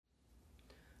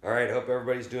All right, hope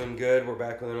everybody's doing good. We're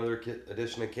back with another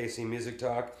edition of KC Music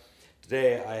Talk.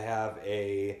 Today I have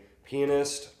a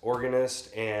pianist,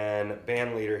 organist, and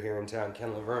band leader here in town,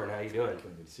 Ken Laverne. How you doing?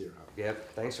 Good to see you, Rob.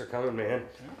 Yep, thanks for coming, man.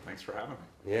 Yeah, thanks for having me.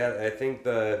 Yeah, I think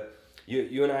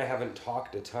you and I haven't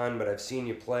talked a ton, but I've seen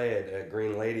you play at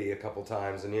Green Lady a couple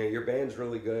times, and your band's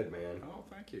really good, man. Oh,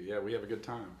 thank you. Yeah, we have a good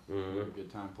time. Mm-hmm. We have a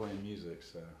good time playing music.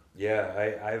 So.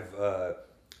 Yeah,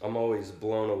 I'm always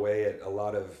blown away at a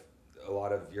lot of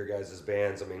your guys'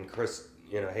 bands. I mean, Chris,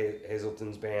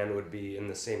 Hazelton's band would be in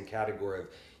the same category of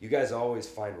you guys always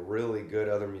find really good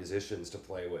other musicians to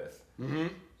play with. Mm-hmm.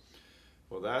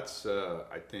 Well, that's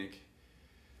I think,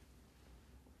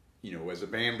 as a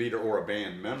band leader or a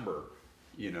band member,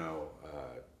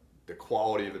 the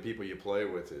quality of the people you play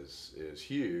with is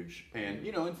huge, and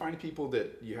and finding people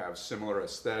that you have similar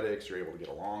aesthetics, you're able to get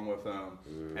along with them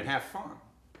and have fun,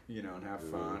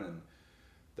 and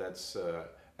that's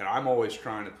and I'm always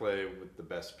trying to play with the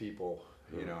best people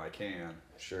I can.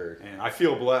 Sure. And I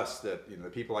feel blessed that the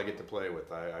people I get to play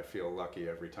with, I feel lucky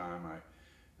every time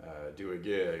I do a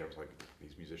gig. I was like,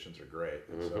 these musicians are great,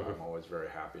 and so I'm always very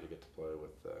happy to get to play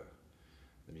with the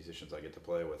musicians I get to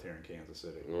play with here in Kansas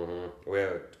City. Mm-hmm. We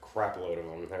have a crap load of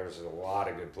them. There's a lot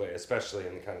of good players, especially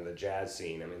in kind of the jazz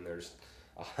scene. I mean, there's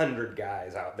 100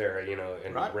 guys out there,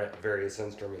 in Right. various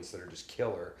instruments that are just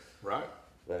killer. Right.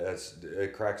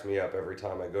 It cracks me up every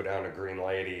time I go down to Green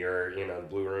Lady or the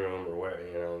Blue Room or where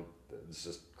it's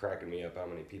just cracking me up how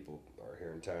many people are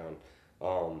here in town.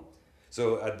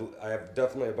 So I have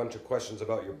definitely a bunch of questions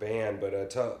about your band, but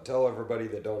tell everybody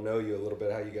that don't know you a little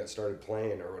bit how you got started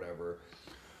playing or whatever.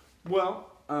 Well,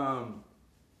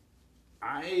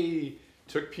 I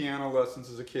took piano lessons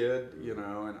as a kid,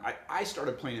 and I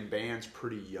started playing in bands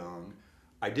pretty young.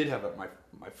 I did have my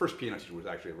first piano teacher was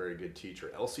actually a very good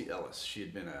teacher, Elsie Ellis. She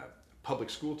had been a public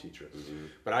school teacher,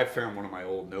 but I found one of my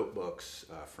old notebooks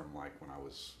from like when I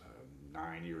was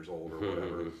 9 years old or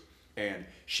whatever. And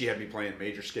she had me playing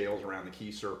major scales around the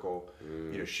key circle.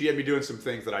 She had me doing some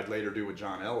things that I'd later do with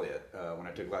John Elliott when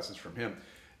I took lessons from him.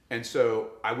 And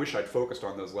so I wish I'd focused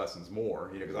on those lessons more,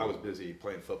 because I was busy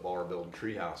playing football or building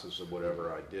tree houses or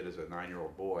whatever I did as a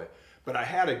 9-year-old boy. But I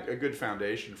had a good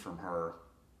foundation from her,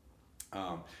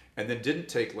 and then didn't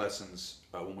take lessons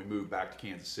when we moved back to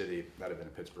Kansas City. That had been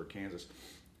in Pittsburgh, Kansas.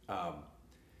 But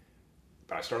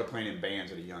I started playing in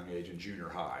bands at a young age in junior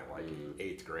high, like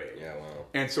 8th grade. Yeah, wow.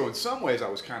 And so in some ways I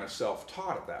was kind of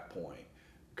self-taught at that point,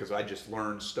 because I just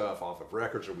learned stuff off of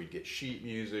records, or we'd get sheet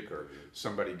music, or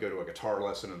somebody go to a guitar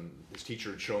lesson and his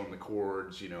teacher would show him the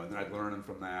chords, and then I'd learn them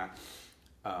from that.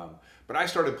 But I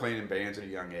started playing in bands at a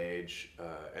young age,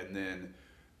 and then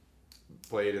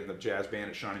played in the jazz band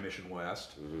at Shawnee Mission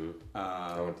West.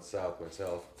 I went to South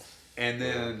myself. And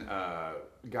then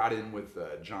got in with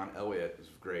John Elliott, who's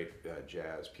a great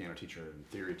jazz piano teacher and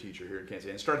theory teacher here in Kansas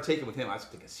City, and started taking with him. I was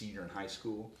like a senior in high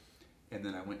school, and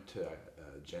then I went to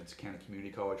Jenks County Community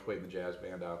College, played in the jazz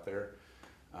band out there.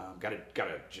 Got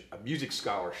a music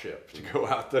scholarship to go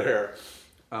out there.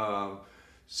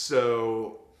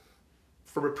 So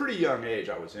from a pretty young age,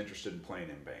 I was interested in playing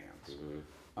in bands,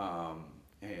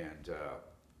 and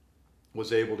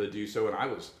was able to do so. And I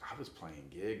was playing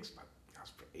gigs. I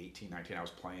was 18, 19. I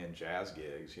was playing jazz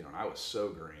gigs, and I was so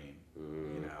green.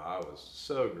 I was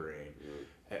so green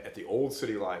at the old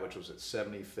City Light, which was at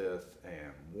 75th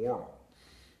and Warnell.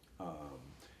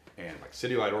 And like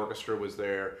City Light Orchestra was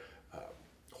there.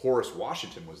 Horace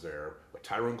Washington was there, with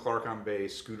Tyrone Clark on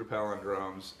bass, Scooter Powell on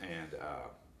drums, and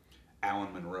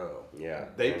Alan Monroe. Yeah,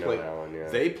 they I know played. Alan, yeah.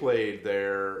 They played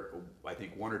there, I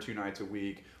think, 1 or 2 nights a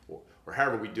week, or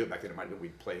however we do it back then. It might be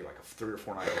we'd play like a 3 or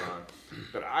 4 night run.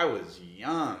 But I was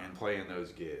young and playing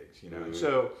those gigs, And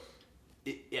so,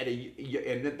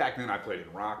 and then back then I played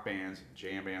in rock bands, and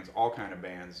jam bands, all kind of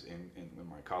bands in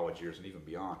my college years and even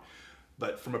beyond.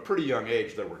 But from a pretty young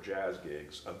age, there were jazz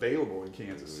gigs available in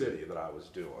Kansas City that I was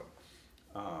doing.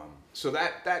 So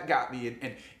that got me,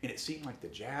 and it seemed like the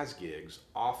jazz gigs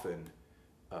often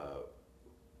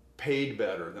paid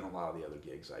better than a lot of the other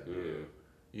gigs I do.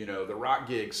 The rock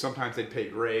gigs, sometimes they'd pay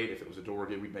great. If it was a door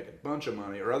gig, we'd make a bunch of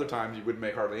money, or other times you wouldn't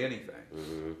make hardly anything.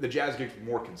 The jazz gigs were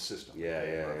more consistent.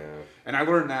 Yeah. And I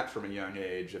learned that from a young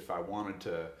age. If I wanted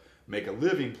to make a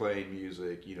living playing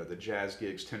music, the jazz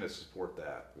gigs tend to support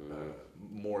that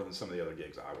more than some of the other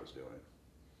gigs I was doing.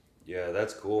 Yeah,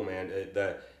 that's cool, man.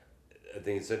 I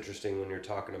think it's interesting when you're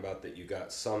talking about that you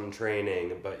got some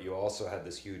training, but you also had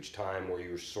this huge time where you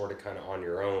were sort of kind of on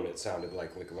your own, it sounded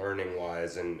like learning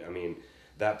wise. And I mean,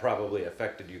 that probably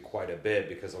affected you quite a bit,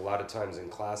 because a lot of times in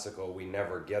classical, we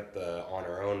never get the on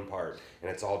our own part,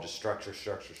 and it's all just structure,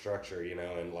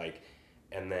 and like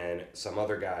and then some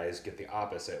other guys get the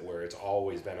opposite, where it's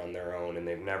always been on their own and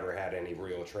they've never had any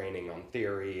real training on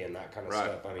theory and that kind of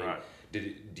stuff. I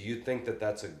mean, do you think that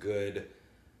that's a good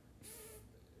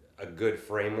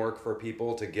framework for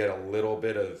people to get a little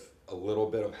bit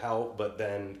of help, but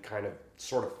then kind of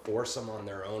sort of force them on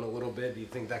their own a little bit? Do you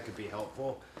think that could be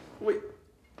helpful? Wait.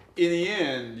 In the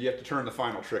end, you have to turn the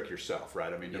final trick yourself,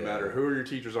 right? I mean, no matter who your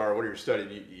teachers are, what you're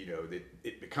studying, you know,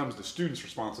 it becomes the student's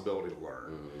responsibility to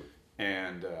learn.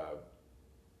 And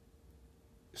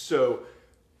so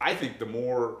I think the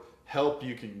more help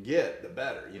you can get, the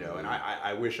better, you know. And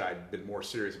I wish I'd been more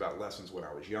serious about lessons when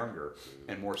I was younger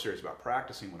and more serious about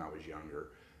practicing when I was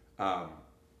younger.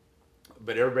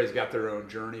 But everybody's got their own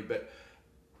journey. But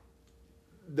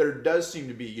there does seem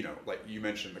to be, you know, like you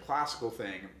mentioned, the classical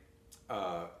thing,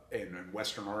 and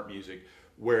Western art music,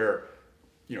 where,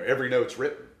 you know, every note's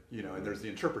written, you know, and there's the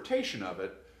interpretation of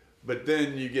it, but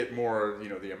then you get more, you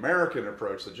know, the American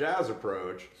approach, the jazz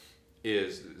approach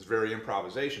is very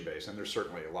improvisation based, and there's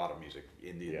certainly a lot of music,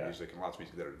 Indian music and lots of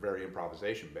music that are very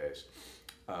improvisation based.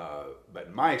 But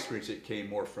in my experience, it came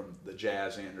more from the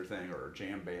jazz end or thing, or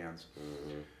jam bands,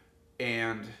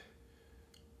 and,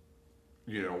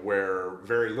 you know, where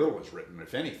very little is written,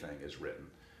 if anything is written.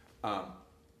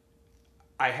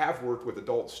 I have worked with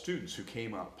adult students who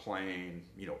came up playing,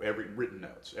 you know, every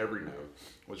note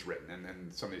was written, and then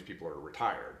some of these people are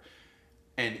retired.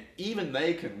 And even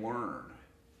they can learn,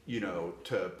 you know,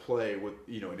 to play with,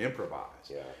 you know, and improvise.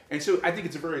 Yeah. And so I think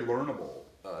it's a very learnable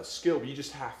skill, but you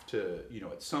just have to, you know,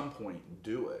 at some point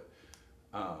do it.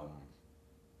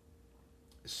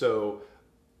 So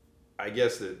I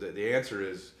guess the answer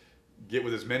is, get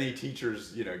with as many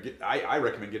teachers, you know, I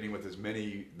recommend getting with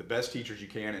the best teachers you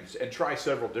can, and try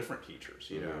several different teachers,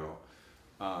 you know.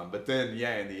 But then,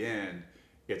 in the end,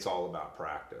 it's all about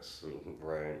practice.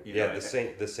 Right. You know,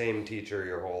 the same teacher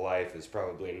your whole life is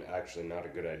probably actually not a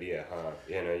good idea, huh?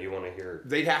 You know, you want to hear...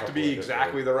 They'd have to be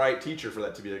exactly the right teacher for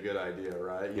that to be a good idea,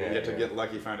 right? You have to get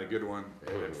lucky, find a good one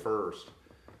at first.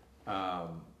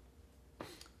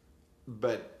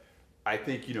 But I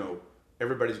think, you know,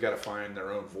 everybody's got to find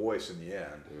their own voice in the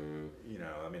end. You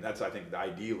know, I mean, that's, I think,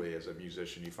 ideally as a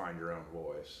musician, you find your own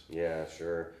voice. Yeah,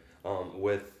 sure.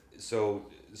 So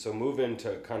moving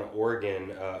to kind of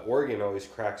organ, organ always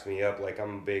cracks me up. Like,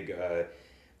 I'm a big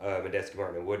Medeski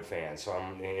Martin Wood fan, so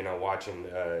I'm, you know,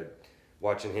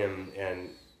 watching him.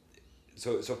 And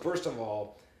so first of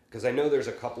all, because I know there's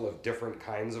a couple of different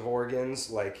kinds of organs,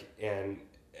 like, and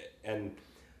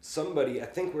somebody, I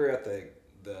think we were at the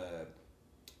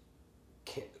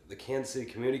Kansas City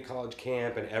Community College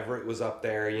camp, and Everett was up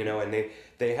there, you know, and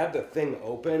they had the thing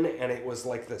open, and it was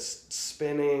like this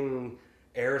spinning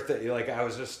air thing. Like, I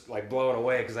was just like blown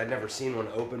away because I'd never seen one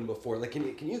open before. Like, can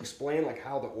you explain like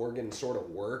how the organ sort of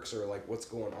works, or like what's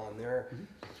going on there?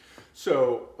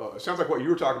 So it sounds like what you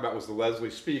were talking about was the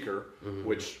Leslie speaker,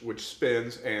 which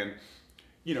spins, and,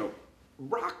 you know,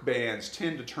 rock bands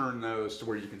tend to turn those to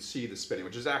where you can see the spinning,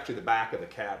 which is actually the back of the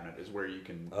cabinet is where you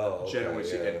can generally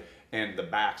see it, and the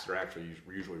backs are actually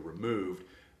usually removed,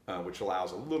 which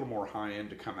allows a little more high end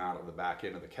to come out of the back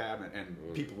end of the cabinet, and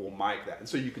people will mic that, and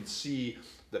so you can see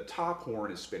the top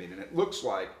horn is spinning, and it looks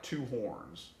like two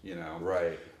horns, you know.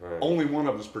 Right. Only one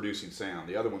of them is producing sound.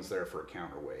 The other one's there for a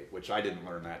counterweight, which I didn't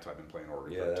learn that until I've been playing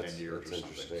organ for 10 years or something.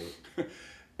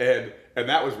 Interesting. and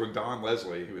that was when Don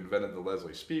Leslie, who invented the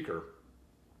Leslie speaker.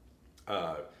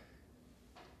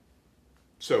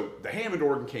 So the Hammond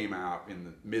organ came out in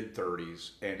the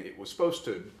mid-30s, and it was supposed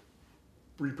to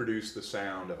reproduce the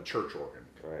sound of a church organ,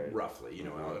 roughly, you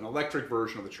know, an electric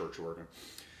version of the church organ.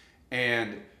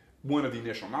 And one of the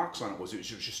initial knocks on it was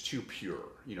just too pure.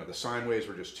 You know, the sine waves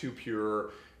were just too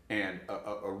pure, and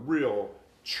a real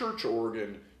church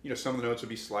organ, you know, some of the notes would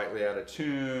be slightly out of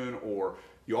tune, or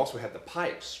you also had the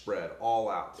pipes spread all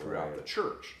out throughout the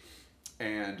church.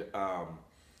 And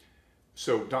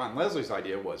so Don Leslie's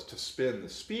idea was to spin the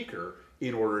speaker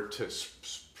in order to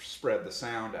spread the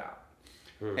sound out.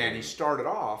 And he started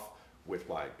off with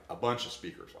like a bunch of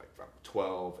speakers, like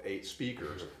 8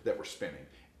 speakers that were spinning.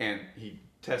 And he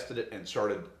tested it and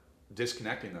started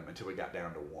disconnecting them until he got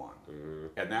down to 1.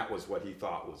 And that was what he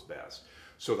thought was best.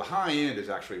 So the high end is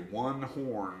actually one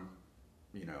horn,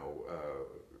 you know,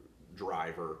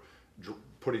 driver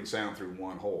putting sound through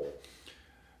one hole.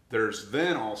 There's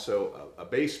then also a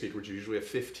bass speaker, which is usually a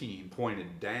 15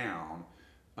 pointed down,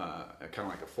 kind of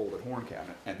like a folded horn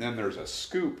cabinet. And then there's a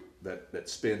scoop that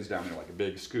spins down there, like a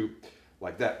big scoop,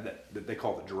 like that they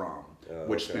call the drum,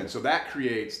 which spins. So that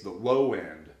creates the low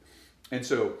end. And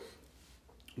so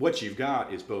what you've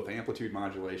got is both amplitude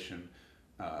modulation,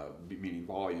 meaning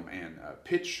volume, and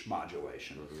pitch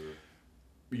modulation.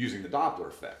 using the Doppler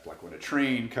effect. Like when a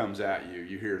train comes at you,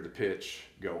 you hear the pitch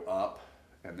go up,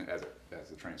 and then as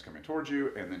the train's coming towards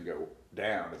you, and then go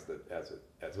down as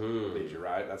it leads you,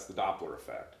 right? That's the Doppler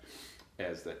effect.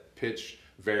 As the pitch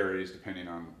varies depending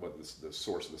on what the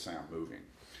source of the sound moving.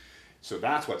 So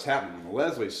that's what's happening. When the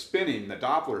Leslie's spinning, the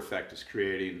Doppler effect is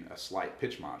creating a slight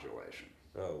pitch modulation.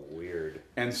 Oh, weird.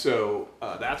 And so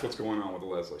that's what's going on with the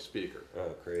Leslie speaker.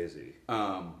 Oh, crazy.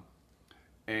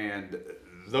 And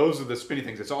those are the spinning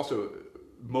things. It's also,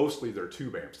 mostly they're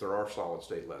tube amps. There are solid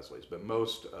state Leslies, but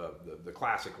most of the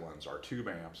classic ones are tube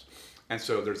amps. And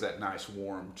so there's that nice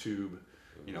warm tube,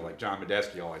 you know, like John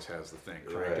Medeski always has the thing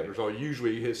cranked. Right. There's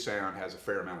usually his sound has a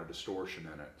fair amount of distortion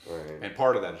in it. Right. And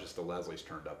part of that is just the Leslie's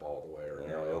turned up all the way or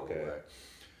nearly all the way.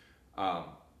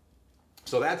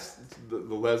 So that's the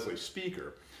Leslie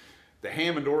speaker. The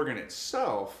Hammond organ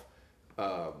itself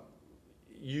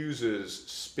uses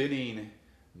spinning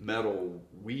metal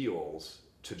wheels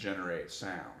to generate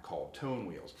sound called tone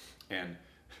wheels. And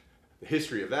the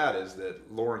history of that is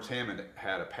that Lawrence Hammond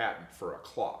had a patent for a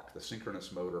clock, the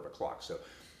synchronous motor of a clock. So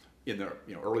in the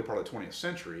early part of the 20th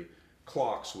century,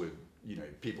 clocks would,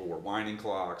 people were winding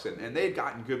clocks, and they had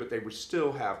gotten good, but they would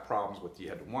still have problems with, you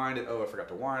had to wind it, oh, I forgot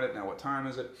to wind it, now what time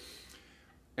is it?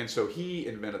 And so he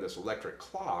invented this electric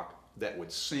clock that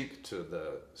would sync to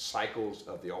the cycles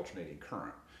of the alternating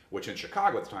current, which in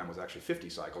Chicago at the time was actually 50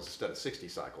 cycles instead of 60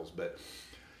 cycles, but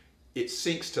it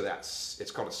syncs to that.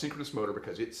 It's called a synchronous motor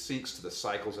because it syncs to the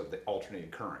cycles of the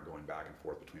alternating current going back and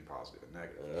forth between positive and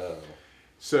negative. Oh.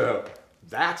 So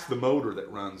that's the motor that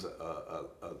runs a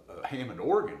Hammond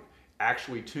organ,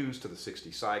 actually tunes to the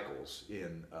 60 cycles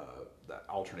in that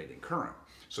alternating current.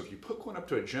 So if you put one up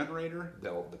to a generator,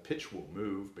 the pitch will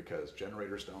move because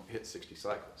generators don't hit 60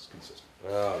 cycles consistently.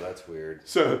 Oh, that's weird.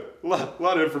 So a lot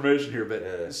of information here, but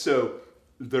Yeah. so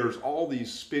there's all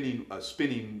these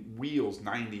spinning wheels,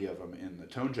 90 of them in the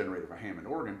tone generator of a Hammond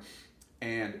organ,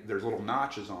 and there's little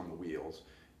notches on the wheels,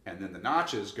 and then the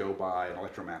notches go by an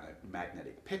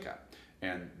electromagnetic pickup.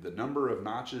 And the number of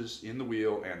notches in the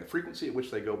wheel and the frequency at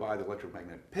which they go by the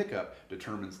electromagnetic pickup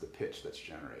determines the pitch that's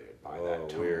generated by that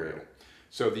tone weird. wheel.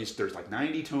 So there's like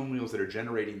 90 tone wheels that are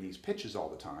generating these pitches all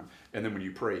the time, and then when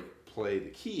you play the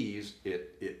keys,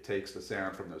 it takes the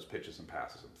sound from those pitches and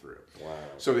passes them through. Wow.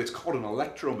 So it's called an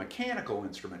electromechanical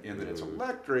instrument in that it's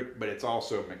electric, but it's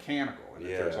also mechanical, and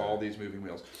Yeah. there's all these moving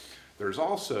wheels. There's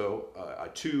also a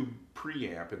tube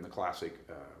preamp in the classic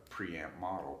preamp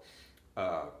model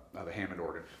of a Hammond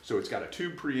organ. So it's got a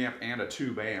tube preamp and a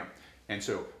tube amp, and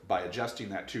so by adjusting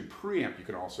that tube preamp, you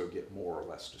can also get more or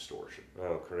less distortion.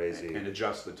 Oh, crazy. And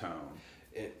adjust the tone.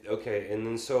 Okay, and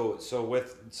then so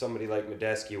with somebody like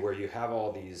Medeski, where you have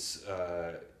all these,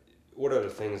 what are the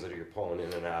things that you're pulling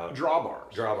in and out?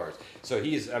 Drawbars. Drawbars. So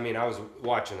I was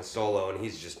watching a solo, and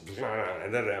he's just,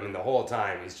 the whole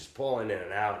time he's just pulling in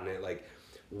and out, and it like,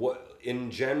 what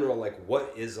in general, like,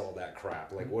 what is all that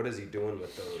crap? Like, what is he doing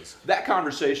with those? That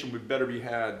conversation would better be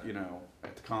had,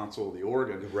 at the console of the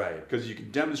organ. Right. Because you can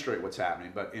demonstrate what's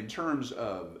happening. But in terms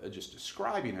of just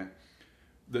describing it,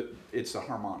 it's a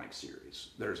harmonic series.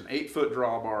 There's an 8-foot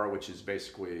drawbar, which is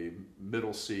basically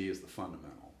middle C is the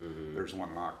fundamental. Mm-hmm. There's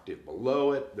one an octave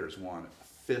below it. There's one a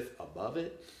fifth above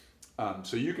it.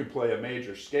 So you can play a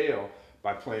major scale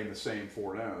by playing the same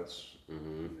 4 notes.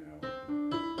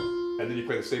 Mm-hmm. And then you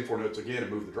play the same 4 notes again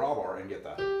and move the drawbar and get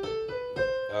that.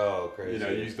 Oh, crazy.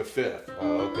 Use the fifth.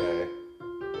 Oh, okay.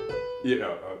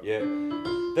 Yeah.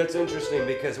 That's interesting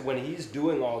because when he's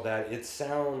doing all that, it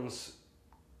sounds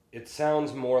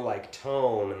more like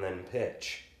tone and then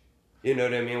pitch. You know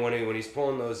what I mean? When he's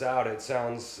pulling those out, it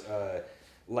sounds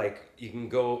like you can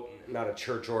go, not a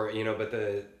church organ, but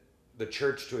the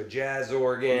church to a jazz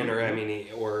organ,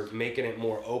 mm-hmm. or making it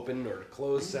more open or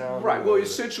closed sound. Right. Well,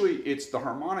 essentially, it's the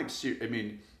harmonic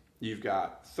series. You've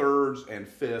got thirds and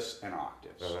fifths and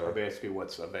octaves are basically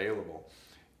what's available.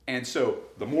 And so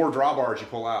the more drawbars you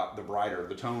pull out, the brighter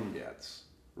the tone gets,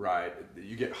 right?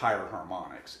 You get higher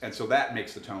harmonics. And so that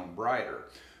makes the tone brighter.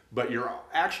 But you're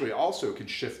actually also can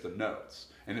shift the notes.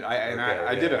 And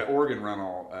I did an organ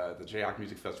rental at the Jayhawk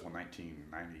Music Festival in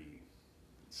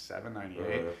 1997,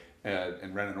 98,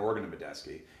 and rented an organ to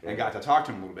Medeski, and got to talk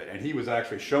to him a little bit. And he was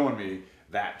actually showing me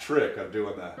that trick of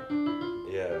doing the...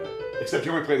 Yeah. Except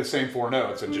you only play the same 4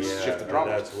 notes and just shift the drawbars.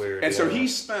 That's weird. And so he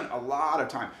spent a lot of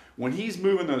time. When he's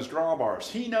moving those drawbars,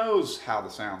 he knows how the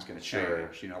sound's going to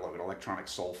change. Sure. Like an electronic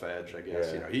solfege, I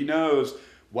guess. Yeah. He knows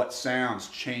what sound's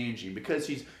changing because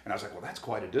he's... And I was like, well, that's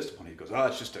quite a discipline. He goes, oh,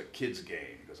 it's just a kid's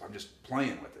game. He goes, I'm just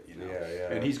playing with it,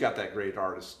 Yeah. And he's got that great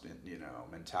artist,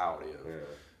 mentality of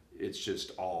it's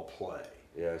just all play.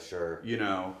 Yeah, sure.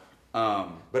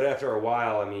 But after a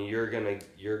while, I mean, you're gonna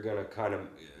kind of,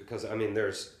 because I mean,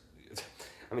 there's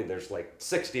like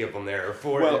 60 of them there, or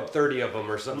 30 of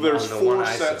them or something. There's on the four one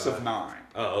I sets saw. of 9.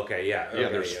 Oh, okay, yeah. Yeah,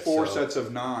 Okay, there's four so- sets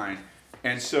of 9,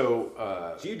 and so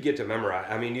So you'd get to memorize.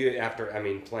 I mean,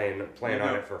 playing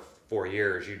on it for 4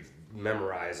 years, you'd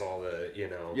memorize all the,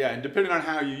 yeah, and depending on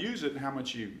how you use it and how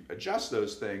much you adjust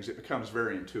those things, it becomes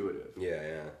very intuitive.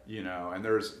 Yeah. And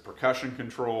there's percussion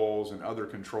controls and other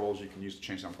controls you can use to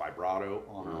change some vibrato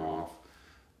on or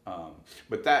off.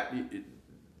 But that,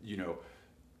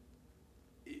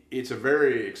 it's a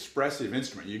very expressive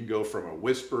instrument. You can go from a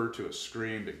whisper to a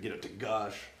scream to get it to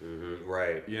gush.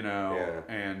 Right.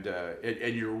 And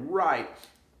you're right.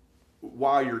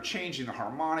 While you're changing the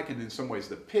harmonic and in some ways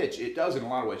the pitch, it does in a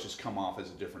lot of ways just come off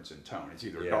as a difference in tone. It's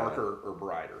either darker or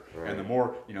brighter. Right. And the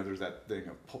more, there's that thing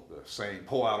of the saying,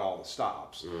 pull out all the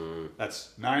stops.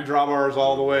 That's 9 drawbars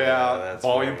all the way out,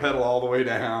 volume pedal all the way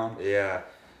down. Yeah.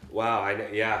 Wow. I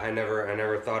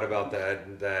never thought about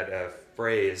that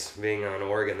phrase being on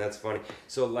organ. That's funny.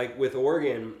 So like with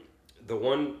organ, the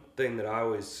one thing that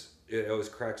it always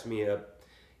cracks me up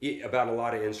about a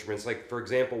lot of instruments, like for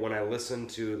example, when I listen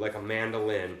to like a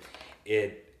mandolin,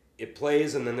 it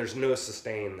plays and then there's no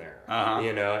sustain there,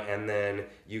 and then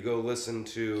you go listen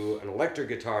to an electric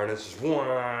guitar and it's just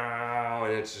wow,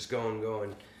 and it's just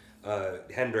going.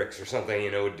 Hendrix or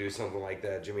something, would do something like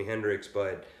that, Jimi Hendrix,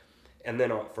 and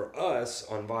then for us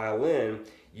on violin,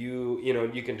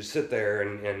 you can just sit there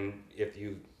and if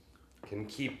you can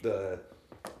keep the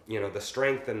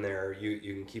strength in there, you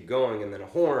can keep going, and then a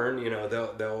horn,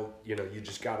 they'll you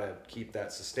just gotta keep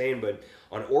that sustain. But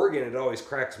on organ, it always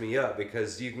cracks me up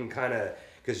because you can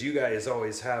because you guys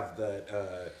always have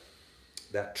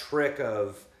that trick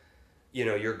of,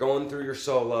 you're going through your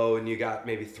solo and you got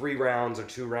maybe 3 rounds or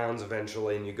 2 rounds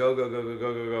eventually, and you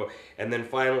go, and then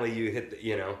finally you hit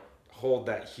hold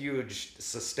that huge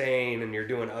sustain, and you're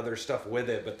doing other stuff with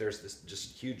it, but there's this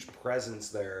just huge presence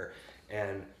there,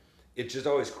 and it just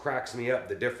always cracks me up,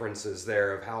 the differences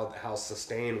there of how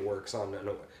sustain works on,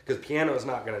 because piano's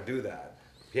not going to do that.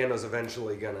 Piano's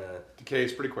eventually going to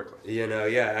decays pretty quickly.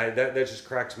 That just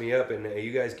cracks me up, and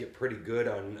you guys get pretty good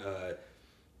on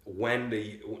when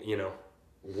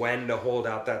to hold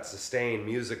out that sustain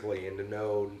musically, and to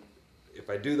know if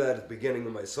I do that at the beginning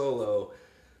of my solo,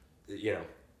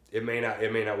 it may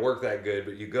not work that good,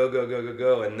 but you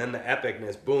go, and then the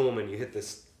epicness, boom, and you hit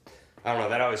this. I don't know,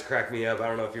 that always cracked me up. I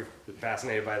don't know if you're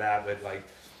fascinated by that, but like...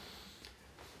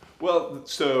 Well,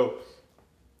 so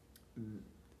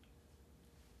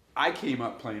I came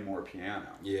up playing more piano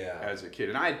as a kid.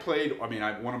 And I had played,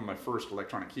 one of my first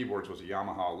electronic keyboards was a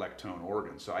Yamaha Electone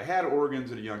organ. So I had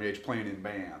organs at a young age playing in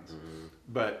bands.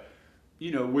 But,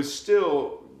 was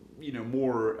still,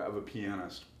 more of a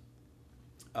pianist.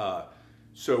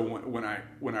 So when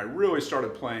I really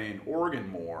started playing organ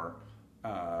more...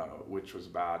 which was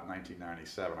about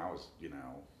 1997. I was,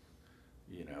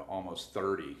 almost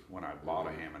 30 when I bought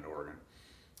a Hammond organ.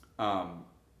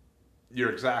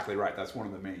 You're exactly right. That's one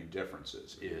of the main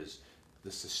differences is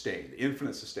the sustain, the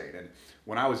infinite sustain. And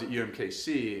when I was at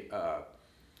UMKC,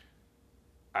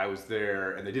 I was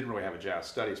there, and they didn't really have a jazz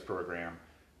studies program.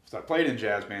 So I played in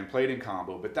jazz band, played in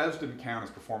combo, but those didn't count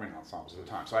as performing ensembles at the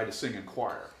time. So I had to sing in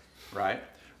choir, right?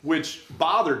 Which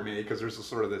bothered me because there's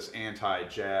this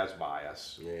anti-jazz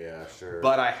bias. Yeah, sure.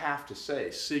 But I have to say,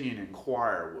 singing in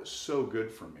choir was so good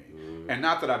for me. And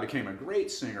not that I became a great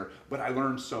singer, but I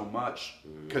learned so much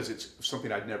because it's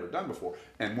something I'd never done before.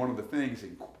 And one of the things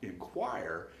in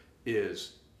choir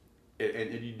is,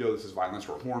 and this as violinists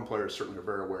or horn players certainly are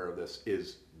very aware of this,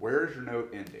 is where's your note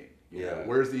ending?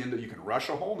 Where's the end? You can rush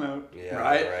a whole note,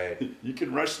 right? You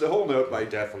can rush the whole note by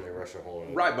definitely rush a whole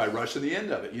note, right? By rushing the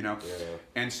end of it,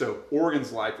 And so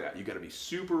organs like that, you got to be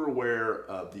super aware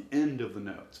of the end of the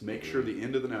notes. Make sure the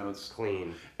end of the notes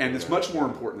clean, and it's much more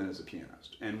important than as a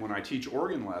pianist. And when I teach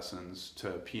organ lessons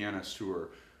to pianists who are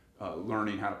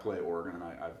learning how to play organ, and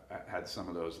I've had some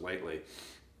of those lately,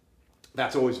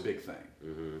 that's always a big thing.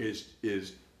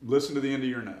 Is listen to the end of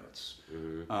your notes.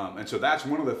 And so that's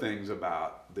one of the things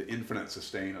about the infinite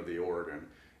sustain of the organ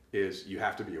is you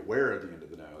have to be aware of the end of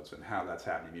the notes and how that's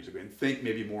happening musically, and think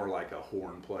maybe more like a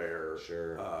horn player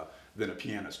than a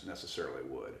pianist necessarily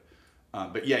would.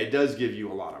 But yeah, it does give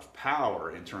you a lot of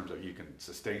power in terms of you can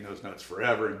sustain those notes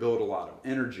forever and build a lot of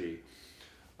energy.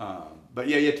 But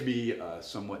yeah, you have to be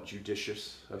somewhat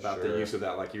judicious about the use of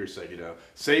that, like you were saying.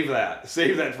 Save that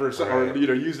for some, or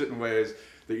use it in ways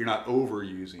that you're not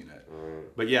overusing it.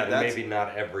 But yeah, and that's maybe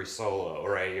not every solo,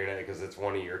 right? Because it's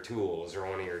one of your tools or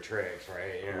one of your tricks,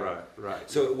 right? Right.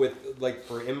 So with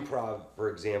for improv, for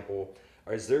example,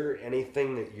 is there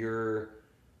anything that you're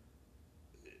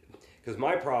because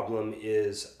my problem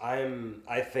is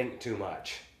I think too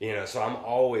much, so I'm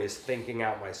always thinking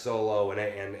out my solo,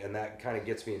 and that kind of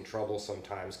gets me in trouble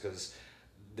sometimes because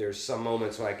there's some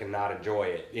moments when I cannot enjoy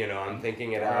it. I'm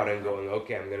thinking it out and going,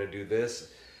 okay, I'm gonna do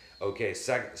this. Okay,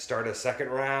 start a second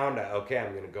round. Okay,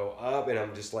 I'm gonna go up, and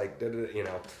I'm just like,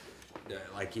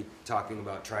 I keep talking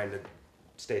about trying to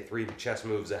stay 3 chess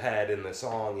moves ahead in the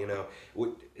song.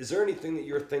 Is there anything that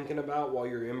you're thinking about while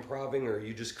you're improvising, or are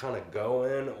you just kind of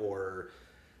going, or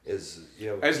is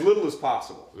as little as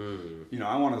possible?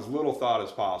 I want as little thought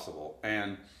as possible,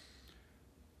 and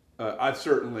I've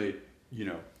certainly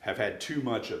have had too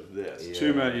much of this,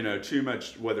 too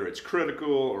much, whether it's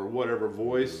critical or whatever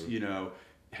voice,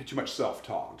 too much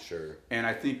self-talk. Sure. And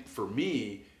I think for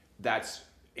me, that's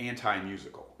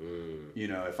anti-musical.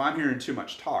 If I'm hearing too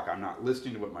much talk, I'm not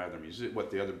listening to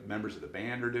what the other members of the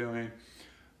band are doing.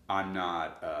 I'm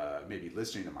not maybe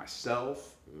listening to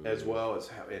myself as well as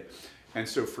how it. And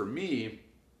so for me,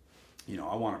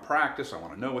 I want to practice. I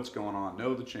want to know what's going on,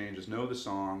 know the changes, know the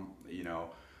song.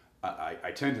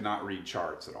 I tend to not read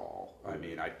charts at all. I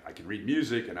mean, I can read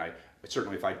music, and I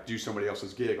certainly, if I do somebody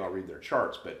else's gig, I'll read their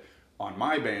charts. But on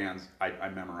my bands, I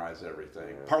memorize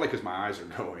everything, partly because my eyes are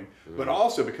going, but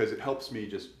also because it helps me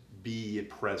just be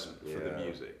present for the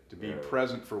music, to be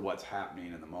present for what's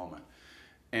happening in the moment.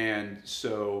 And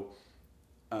so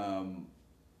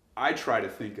I try to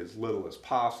think as little as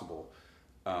possible.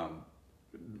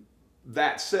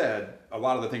 That said, a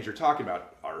lot of the things you're talking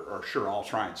about are sure, I'll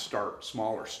try and start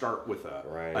small, or start with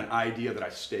an idea that I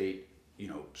state,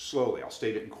 slowly. I'll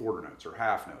state it in quarter notes or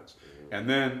half notes. And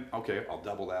then, okay, I'll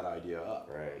double that idea up.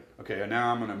 Right. Okay, and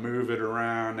now I'm going to move it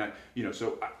around.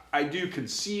 So I do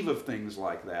conceive of things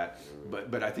like that,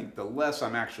 but I think the less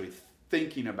I'm actually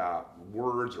thinking about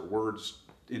words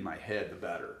in my head, the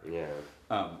better. Yeah.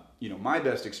 My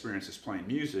best experiences playing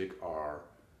music are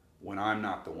when I'm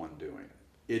not the one doing it.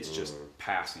 It's just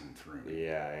passing through me.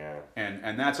 Yeah.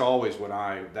 And that's always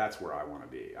that's where I want to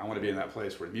be. I want to be in that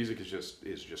place where music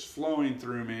is just flowing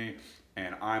through me,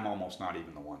 and I'm almost not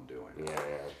even the one doing it.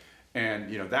 Yeah.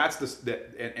 And that's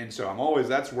and so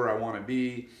that's where I want to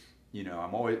be.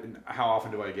 I'm always, how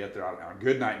often do I get there? On a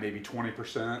good night, maybe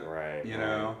 20%. Right.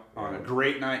 On a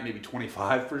great night, maybe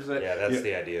 25%. Yeah, that's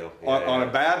the ideal. On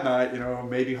a bad night,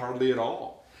 maybe hardly at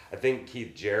all. I think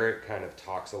Keith Jarrett kind of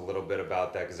talks a little bit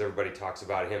about that, because everybody talks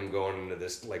about him going into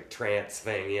this like trance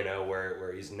thing,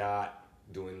 where he's not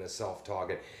doing the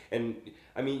self-talk. And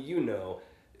I mean,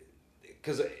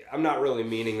 because I'm not really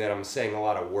meaning that I'm saying a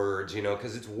lot of words,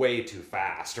 because it's way too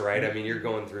fast, right? I mean, you're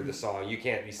going through the song, you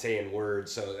can't be saying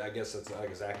words, so I guess that's not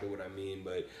exactly what I mean,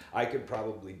 but I could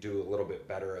probably do a little bit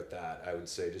better at that, I would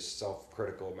say, just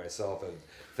self-critical of myself and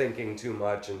thinking too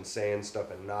much and saying stuff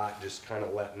and not just kind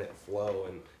of letting it flow.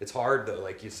 And it's hard, though,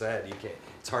 like you said,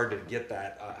 it's hard to get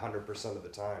that 100% of the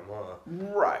time, huh?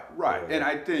 Right. Yeah. And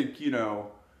I think,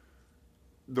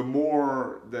 the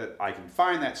more that I can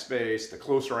find that space, the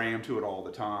closer I am to it all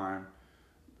the time.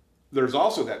 There's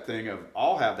also that thing of,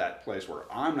 I'll have that place where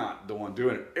I'm not the one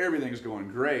doing it. Everything's going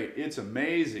great. It's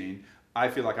amazing. I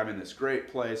feel like I'm in this great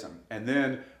place. And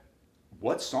then,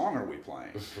 what song are we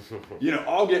playing?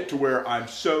 I'll get to where I'm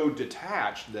so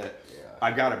detached that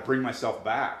I've got to bring myself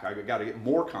back. I've got to get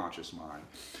more conscious mind.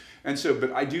 And so,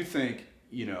 but I do think,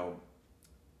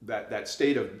 that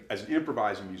state of, as an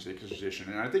improvising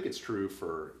musician, and I think it's true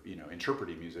for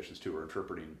interpreting musicians too, or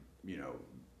interpreting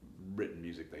written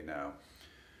music they know.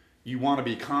 You want to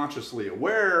be consciously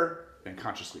aware and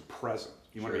consciously present.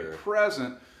 You want to be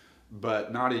present,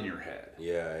 but not in your head.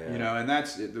 Yeah. And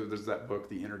there's that book,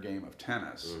 The Inner Game of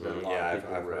Tennis, that a lot of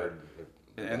people I've read. heard.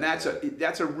 And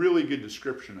that's a really good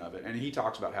description of it. And he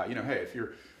talks about how hey, if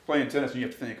you're playing tennis and you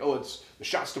have to think, oh, it's the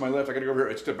shot's to my left, I got to go over here.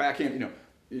 It's to backhand.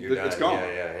 It's gone.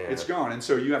 Yeah. It's gone. And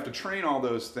so you have to train all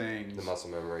those things. The muscle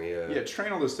memory,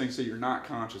 train all those things so you're not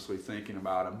consciously thinking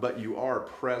about them, but you are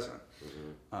present.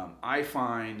 I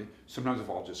find sometimes if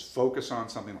I'll just focus on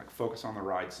something, like focus on the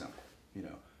ride cymbal,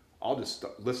 I'll just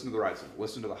listen to the ride cymbal,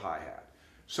 listen to the hi-hat.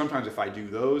 Sometimes if I do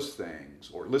those things,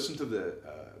 or listen to the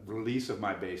release of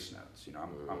my bass notes,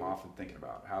 I'm often thinking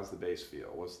about, how's the bass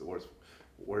feel?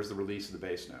 Where's the release of the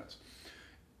bass notes?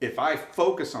 If I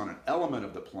focus on an element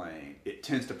of the playing, it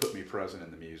tends to put me present in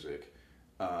the music,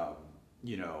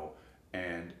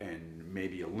 and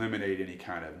maybe eliminate any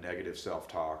kind of negative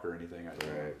self-talk or anything.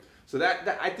 Right. So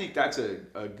that I think that's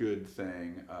a good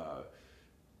thing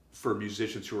for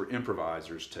musicians who are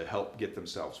improvisers to help get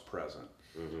themselves present.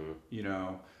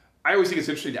 I always think it's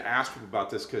interesting to ask people about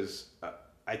this, because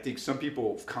I think some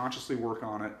people consciously work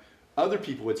on it. Other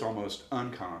people, it's almost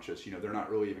unconscious. You know, they're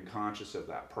not really even conscious of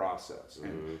that process.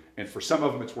 And for some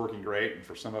of them, it's working great, and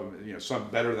for some of them, you know, some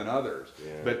better than others.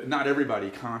 Yeah. But not everybody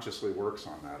consciously works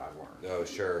on that, I've learned. Oh,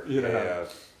 sure. You know?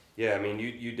 Yeah. I mean,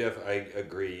 I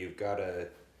agree. You've got to.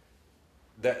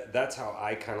 That's how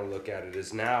I kind of look at it.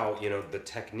 Is now, you know, the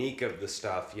technique of the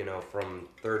stuff. You know, from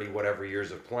 30 whatever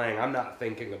years of playing, I'm not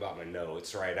thinking about my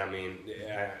notes, right? I mean,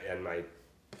 and my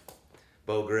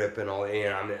bow grip and all, you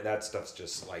know, I mean, that stuff's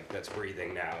just like, that's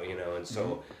breathing now, you know, and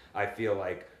so I feel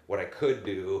like what I could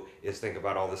do is think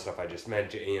about all the stuff I just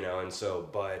mentioned, you know, and so,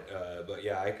 but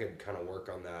yeah, I could kind of work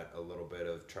on that a little bit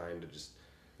of trying to just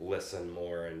listen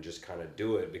more and just kind of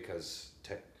do it because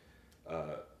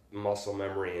muscle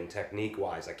memory and technique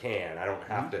wise, I don't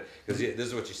have to, because this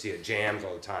is what you see at jams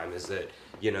all the time, is that,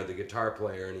 you know, the guitar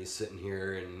player and he's sitting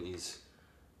here and he's,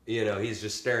 you know, he's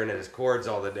just staring at his chords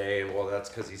all the day, and well, that's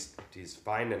because he's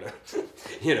finding it.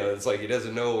 You know, it's like he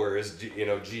doesn't know where his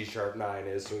G sharp 9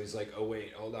 is, so he's like, oh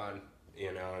wait, hold on,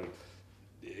 you know, and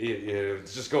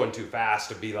it's just going too fast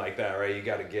to be like that, right? You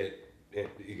got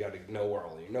to know where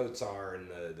all your notes are and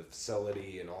the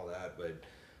facility and all that. But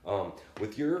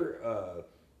with your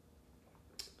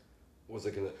what was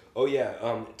I gonna? Oh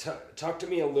yeah, talk to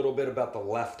me a little bit about the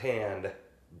left hand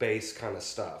bass kind of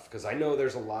stuff, because I know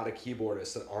there's a lot of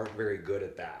keyboardists that aren't very good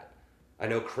at that. I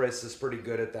know Chris is pretty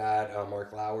good at that.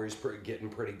 Mark Lowry's getting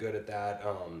pretty good at that.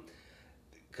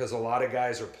 Because a lot of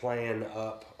guys are playing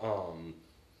up.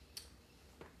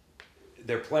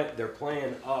 They're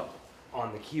playing up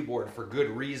on the keyboard for good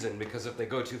reason, because if they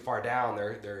go too far down,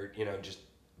 they're you know, just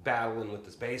battling with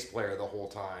this bass player the whole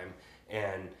time.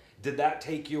 And did that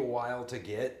take you a while to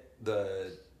get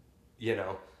the, you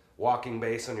know, walking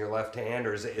bass on your left hand,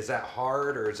 or is that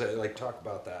hard, or is it like, talk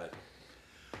about that?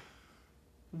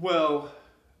 Well,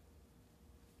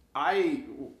 I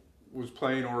was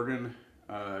playing organ,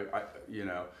 you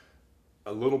know,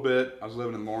 a little bit. I was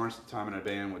living in Lawrence at the time in a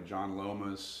band with John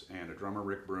Lomas and a drummer,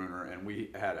 Rick Bruner, and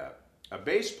we had a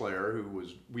bass player who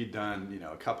we'd done, you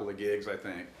know, a couple of gigs, I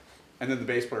think, and then the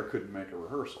bass player couldn't make a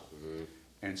rehearsal.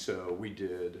 And so we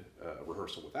did a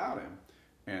rehearsal without him.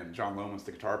 And John Lomas,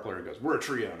 the guitar player, goes, "We're a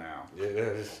trio now."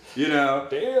 Yes. You know?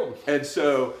 Damn. And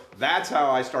so that's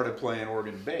how I started playing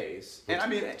organ bass. And I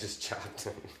mean, just chopped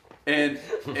him. And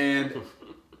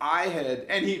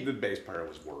the bass player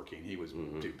was working. He was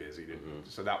too busy to,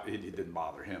 so that it didn't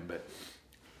bother him. But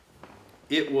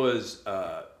it was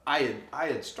I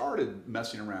had started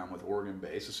messing around with organ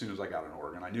bass as soon as I got an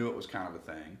organ. I knew it was kind of a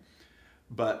thing,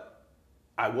 but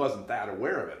I wasn't that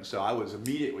aware of it. And so I was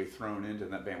immediately thrown into,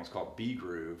 and that band was called B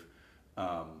Groove.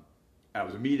 I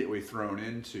was immediately thrown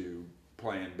into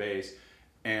playing bass.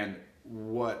 And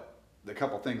the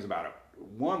couple things about it,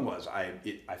 one was I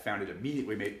found it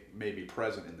immediately made me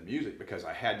present in the music, because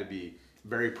I had to be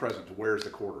very present to where's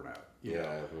the quarter note. You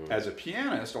know? As a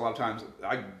pianist, a lot of times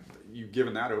you've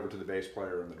given that over to the bass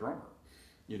player and the drummer.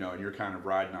 You know, and you're kind of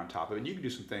riding on top of it. And you can do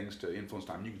some things to influence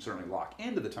time. You can certainly lock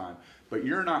into the time, but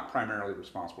you're not primarily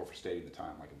responsible for stating the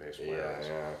time like a bass player is.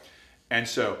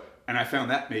 And I found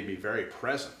that made me very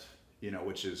present, you know,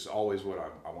 which is always what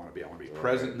I want to be. I want to be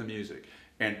present in the music.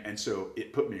 And so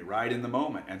it put me right in the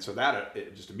moment. And so that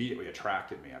it just immediately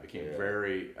attracted me. I became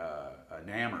very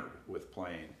enamored with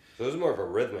playing. So it was more of a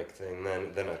rhythmic thing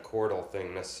than a chordal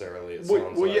thing necessarily, it sounds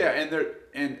sounds like. Yeah,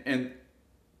 and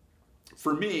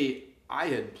for me, I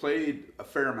had played a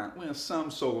fair amount,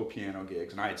 some solo piano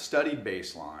gigs, and I had studied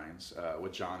bass lines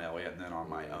with John Elliott, and then on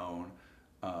my own.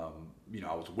 You know,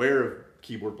 I was aware of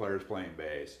keyboard players playing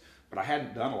bass, but I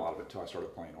hadn't done a lot of it until I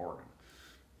started playing organ.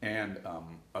 And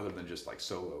other than just like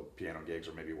solo piano gigs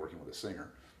or maybe working with a singer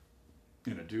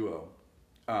in a duo.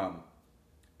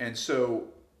 And so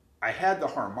I had the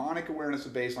harmonic awareness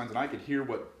of bass lines, and I could hear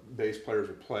what bass players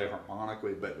would play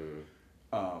harmonically, but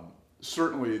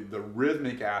certainly the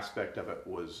rhythmic aspect of it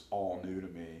was all new to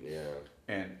me. Yeah.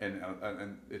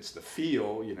 And it's the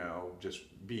feel, you know, just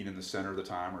being in the center of the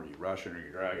time, or you rushing or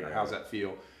you dragging, or how's that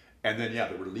feel? And then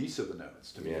the release of the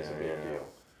notes to me is a big deal.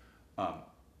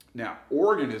 Now,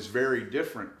 organ is very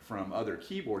different from other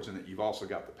keyboards in that you've also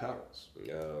got the pedals.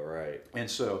 Oh, right. And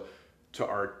so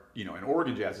and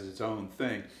organ jazz is its own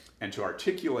thing, and to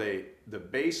articulate the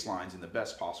bass lines in the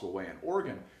best possible way in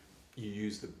organ, you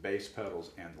use the bass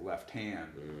pedals and the left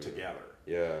hand together.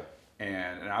 Yeah.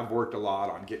 And I've worked a lot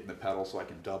on getting the pedals so I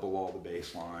can double all the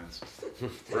bass lines.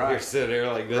 Right. You're sitting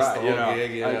there like this the whole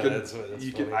gig. Yeah,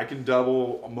 I can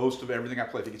double most of everything I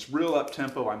play. If it gets real up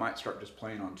tempo, I might start just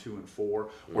playing on 2 and 4,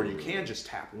 or you can just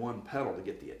tap one pedal to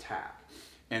get the attack.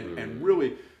 And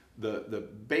really, the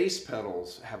bass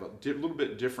pedals have a little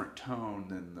bit different tone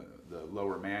than the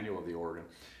lower manual of the organ.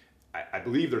 I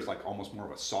believe there's like almost more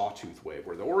of a sawtooth wave,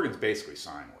 where the organ's basically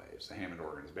sine waves. The Hammond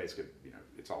organ is basically,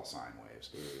 it's all sine waves.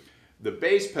 The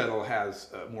bass pedal has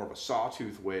more of a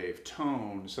sawtooth wave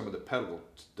tone. Some of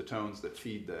the tones that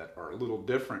feed that are a little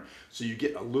different, so you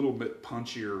get a little bit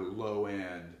punchier low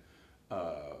end,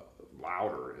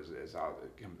 louder as I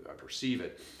perceive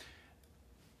it.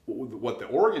 What the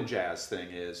organ jazz thing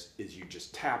is you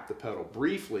just tap the pedal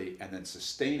briefly and then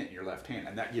sustain it in your left hand,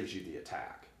 and that gives you the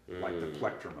attack, like the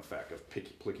plectrum effect of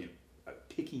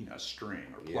picking a string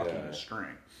or plucking a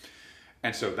string.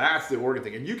 And so that's the organ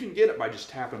thing, and you can get it by just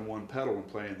tapping one pedal and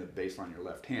playing the bass line in your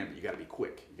left hand. But you got to be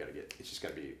quick. It's just got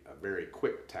to be a very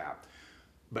quick tap.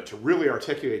 But to really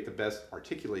articulate the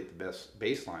best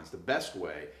bass lines, the best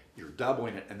way, you're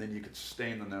doubling it, and then you can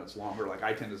sustain the notes longer. Like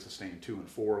I tend to sustain 2 and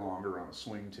 4 longer on a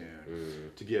swing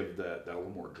tune to give that a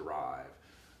little more drive.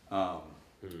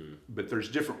 But there's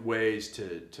different ways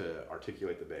to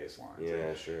articulate the bass lines.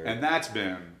 Yeah, sure. And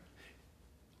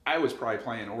I was probably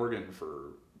playing organ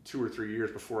for 2 or 3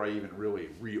 years before I even really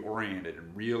reoriented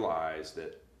and realized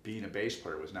that being a bass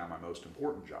player was now my most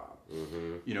important job.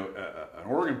 An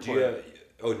organ player.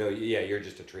 You're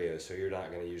just a trio, so you're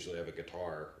not going to usually have a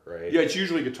guitar, right? Yeah, it's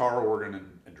usually guitar, organ,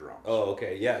 and drums. Oh,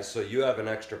 okay, yeah. So you have an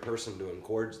extra person doing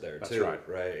chords there too. That's right.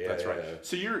 Right. Yeah, That's right. Yeah.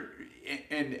 So you're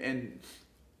and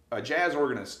a jazz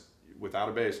organist without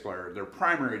a bass player, their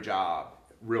primary job,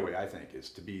 really, I think, is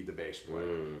to be the bass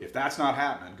player. If that's not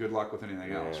happening, good luck with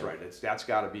anything else, right? That's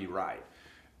got to be right.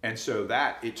 And so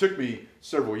it took me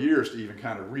several years to even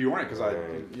kind of reorient, because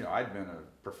I'd been a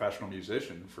professional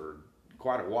musician for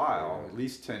quite a while, at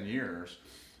least 10 years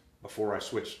before I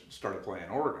started playing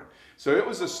organ. So it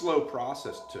was a slow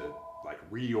process to like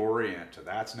reorient to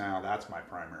that's my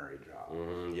primary job.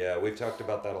 Yeah, we've talked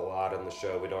about that a lot on the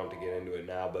show. We don't have to get into it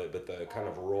now, but the kind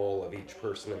of role of each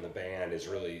person in the band is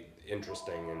really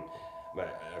interesting. And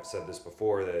I've said this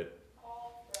before, that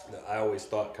I always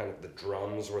thought kind of the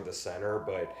drums were the center,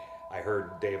 but I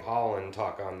heard Dave Holland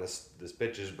talk on this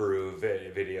Bitches Brew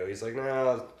video. He's like,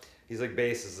 no. He's like,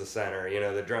 bass is the center,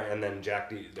 the drum, and then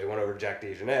they went over to Jack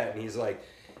DeJohnette, and he's like,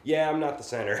 yeah, I'm not the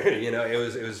center.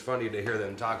 It was funny to hear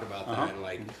them talk about that, and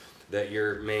like that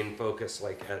your main focus,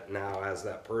 like now as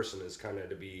that person, is kind of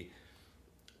to be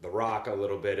the rock a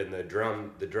little bit, and the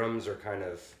drums are kind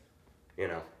of,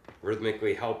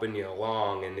 rhythmically helping you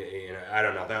along, and I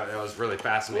don't know, that was really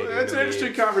fascinating. Well, that's an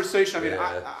interesting conversation. I mean,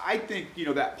 I think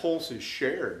that pulse is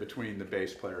shared between the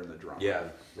bass player and the drummer. Yeah,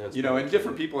 and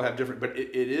different people have different, but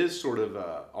it is sort of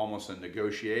almost a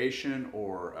negotiation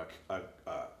or a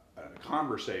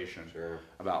conversation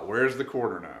about where's the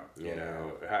quarter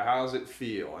note, how does it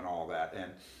feel, and all that.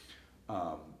 And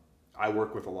I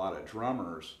work with a lot of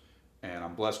drummers, and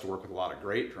I'm blessed to work with a lot of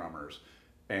great drummers.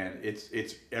 And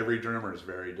it's every drummer is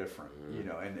very different,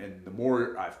 and the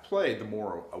more I've played, the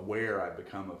more aware I've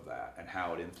become of that and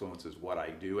how it influences what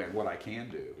I do and what I can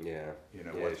do.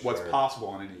 What's possible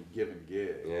on any given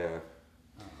gig. Yeah.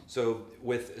 So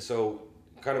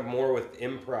kind of more with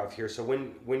improv here. So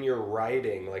when you're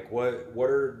writing, like do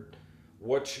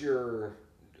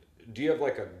you have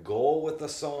like a goal with the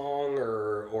song,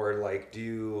 or like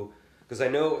because I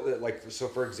know that, like, so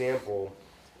for example,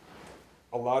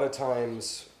 a lot of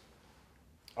times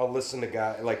I'll listen to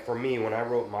guys, like for me, when I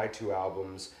wrote my 2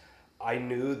 albums, I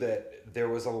knew that there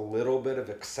was a little bit of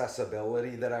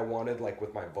accessibility that I wanted, like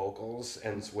with my vocals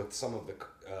and with some of the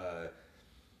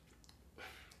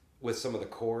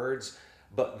chords.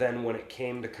 But then when it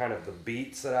came to kind of the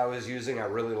beats that I was using, I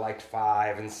really liked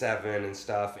 5 and 7 and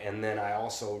stuff. And then I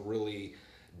also really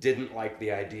didn't like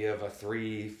the idea of a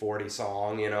 3:40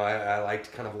 song. I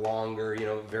liked kind of longer,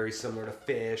 very similar to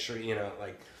Fish, or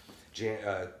like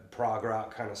prog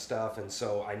rock kind of stuff. And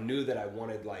so I knew that I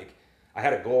wanted, like, I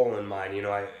had a goal in mind.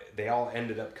 They all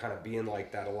ended up kind of being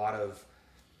like that. A lot of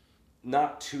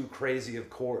not too crazy of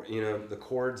chord, the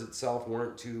chords itself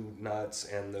weren't too nuts,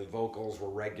 and the vocals were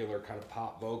regular kind of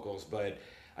pop vocals. But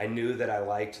I knew that I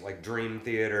liked like Dream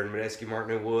Theater and Medeski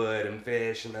Martin and Wood and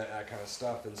Fish and that kind of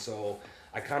stuff. And so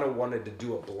I kind of wanted to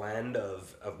do a blend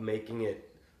of making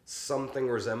it something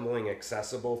resembling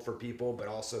accessible for people, but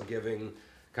also giving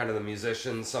kind of the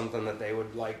musicians something that they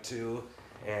would like to.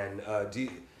 And do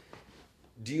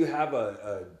you have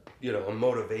a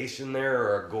motivation there,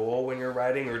 or a goal when you're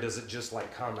writing, or does it just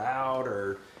like come out,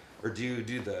 or do you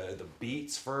do the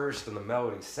beats first and the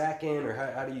melody second, or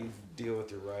how do you deal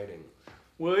with your writing?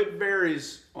 Well, it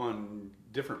varies on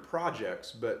different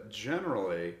projects, but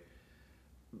generally,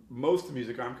 most of the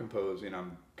music I'm composing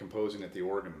at the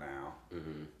organ now,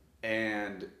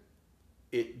 and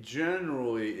it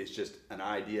generally is just an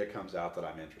idea comes out that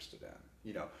I'm interested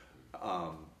in,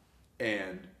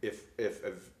 and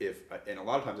and a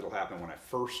lot of times it'll happen when I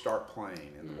first start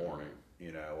playing in the morning.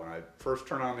 You know, when I first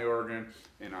turn on the organ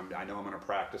and I know I'm going to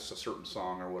practice a certain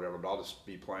song or whatever, but I'll just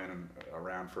be playing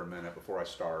around for a minute before I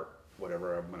start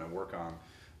whatever I'm going to work on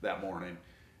that morning.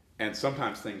 And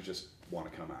sometimes things just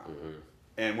want to come out.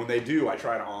 And when they do, I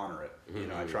try to honor it. You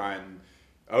know, I try and,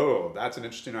 oh, that's an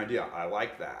interesting idea. I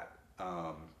like that.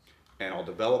 And I'll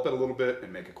develop it a little bit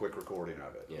and make a quick recording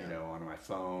of it, you know, on my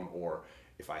phone. Or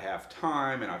if I have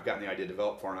time and I've gotten the idea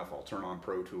developed far enough, I'll turn on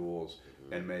Pro Tools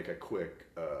and make a quick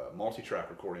multi-track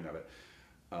recording of it.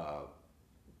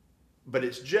 But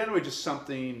it's generally just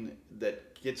something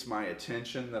that gets my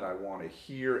attention that I want to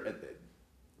hear. And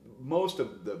most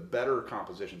of the better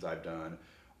compositions I've done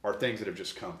are things that have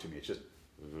just come to me. It's just,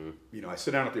 you know, I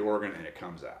sit down at the organ and it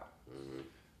comes out.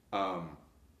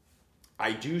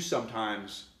 I do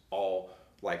sometimes, I'll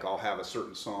have a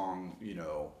certain song, you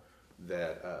know,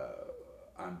 that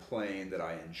I'm playing that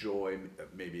I enjoy.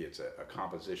 Maybe it's a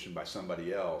composition by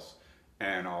somebody else,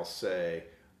 and I'll say,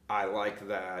 I like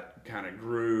that kind of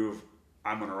groove.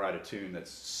 I'm going to write a tune that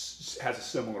has a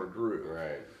similar groove.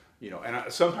 Right. You know,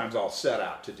 and sometimes I'll set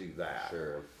out to do that.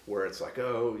 Sure. Where it's like,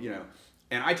 oh, you know,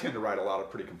 and I tend to write a lot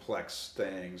of pretty complex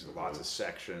things, lots of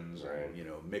sections, and, you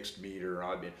know, mixed meter,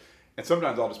 odd beat. And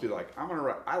sometimes I'll just be like,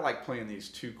 I like playing these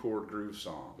 2-chord groove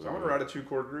songs. I'm going to write a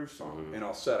 2-chord groove song, and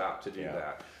I'll set out to do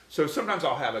that. So sometimes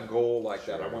I'll have a goal like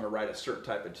that. I want to write a certain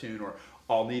type of tune, or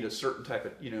I'll need a certain type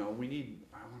of, you know, I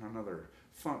want another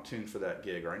funk tune for that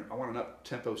gig, or I want an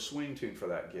up-tempo swing tune for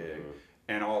that gig.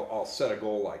 And I'll set a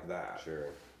goal like that. Sure.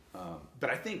 But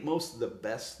I think most of the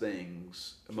best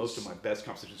things, most of my best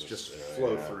compositions just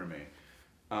flow through me.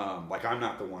 Like I'm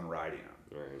not the one writing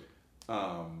them.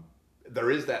 Right.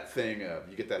 There is that thing of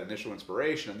you get that initial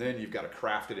inspiration, and then you've got to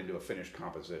craft it into a finished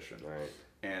composition. Right.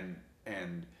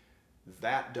 And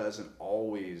that doesn't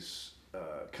always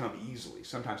come easily.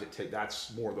 Sometimes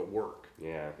that's more the work.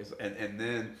 Yeah. And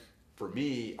then for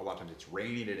me, a lot of times it's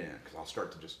reining it in, because I'll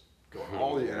start to just go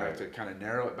all the, and I have to kind of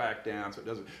narrow it back down so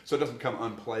it doesn't come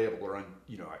unplayable or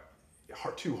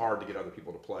too hard to get other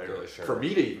people to play, or for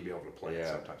me to even be able to play it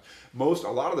sometimes.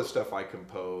 A lot of the stuff I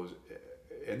compose,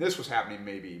 and this was happening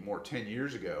maybe more 10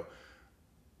 years ago,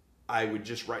 I would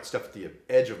just write stuff at the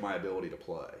edge of my ability to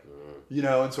play. You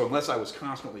know, and so unless I was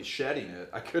constantly shedding it,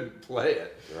 I couldn't play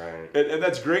it. Right. And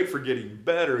that's great for getting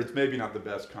better. It's maybe not the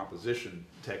best composition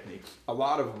technique. A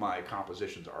lot of my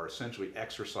compositions are essentially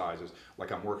exercises,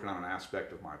 like I'm working on an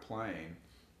aspect of my playing,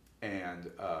 and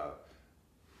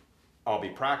I'll be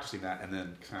practicing that, and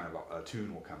then kind of a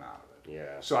tune will come out of it.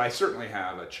 Yeah. So I certainly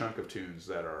have a chunk of tunes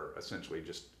that are essentially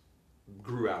just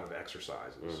grew out of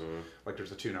exercises. Like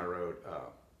there's a tune I wrote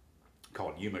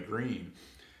called Yuma Green.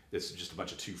 This is just a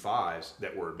bunch of 2/5s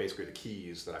that were basically the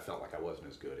keys that I felt like I wasn't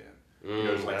as good in. You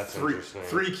know, there's like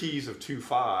three keys of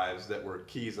 2/5s that were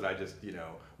keys that I just, you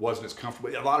know, wasn't as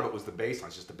comfortable. A lot of it was the bass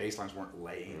lines, just the bass lines weren't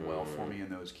laying well for me in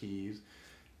those keys.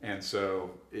 And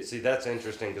so see, that's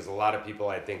interesting, because a lot of people,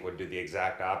 I think, would do the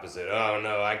exact opposite. Oh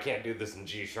no, I can't do this in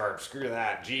G sharp. Screw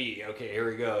that. G. Okay, here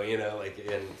we go. You know, like,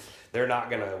 and they're not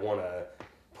gonna want to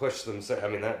push themselves. I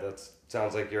mean, that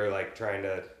sounds like you're like trying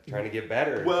to get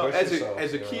better. Well,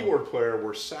 as a keyboard player,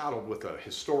 we're saddled with a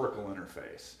historical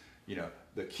interface. You know,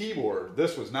 the keyboard,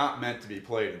 this was not meant to be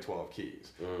played in 12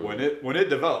 keys. When it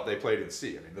developed, they played in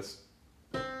C. I mean, this,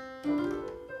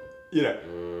 you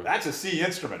know, that's a C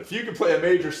instrument. If you can play a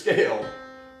major scale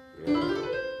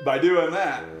by doing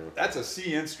that, that's a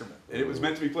C instrument. And it was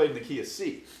meant to be played in the key of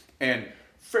C. And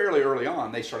fairly early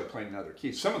on, they started playing in other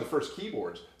keys. Some of the first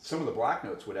keyboards, some of the black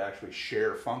notes would actually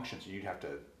share functions, and you'd have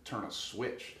to turn a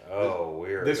switch. Oh,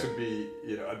 weird. This would be,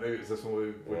 you know, maybe this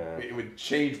one it would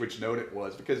change which note it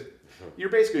was, because you're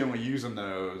basically only using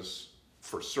those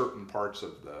for certain parts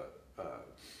of the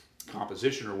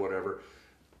composition or whatever.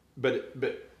 But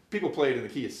people played in the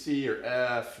key of C or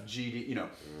F, G, D, you know.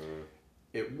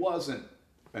 It wasn't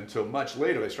until much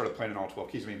later they started playing in all 12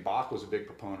 keys. I mean, Bach was a big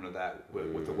proponent of that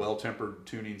with the well-tempered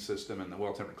tuning system and the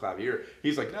well-tempered clavier.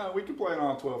 He's like, no, we can play in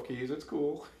all 12 keys. It's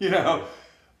cool, you know.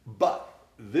 But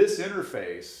this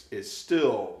interface is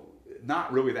still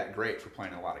not really that great for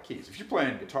playing a lot of keys. If you're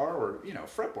playing guitar or, you know,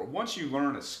 fretboard, once you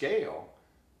learn a scale,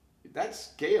 that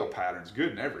scale pattern's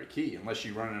good in every key, unless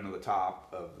you run into the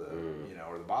top of the, you know,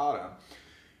 or the bottom.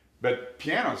 But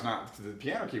the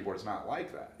piano keyboard's not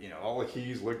like that. You know, all the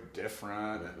keys look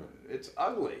different, and it's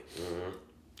ugly.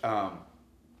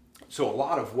 So a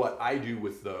lot of what I do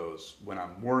with those when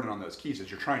I'm working on those keys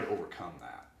is you're trying to overcome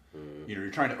that. You know,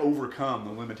 you're trying to overcome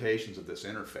the limitations of this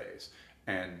interface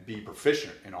and be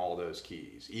proficient in all those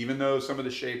keys, even though some of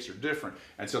the shapes are different.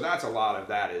 And so that's a lot of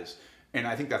that is, and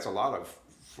I think that's a lot of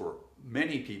for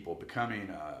many people, becoming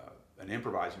an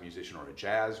improvising musician or a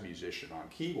jazz musician on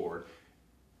keyboard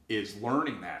is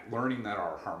learning that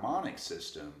our harmonic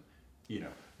system,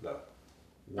 the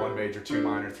 1 major, 2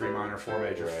 minor, 3 minor, 4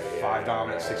 major, 5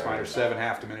 dominant, 6 minor, 7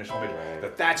 half diminished, 1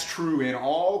 major, that's true in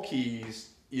all keys,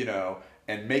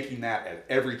 and making that at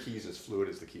every key is as fluid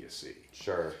as the key of C.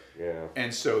 Sure, yeah.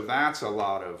 And so that's a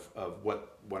lot of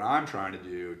what I'm trying to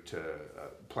do to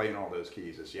play in all those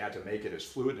keys is you have to make it as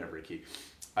fluid in every key.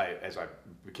 As I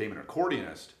became an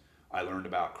accordionist, I learned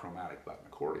about chromatic button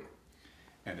accordion.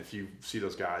 And if you see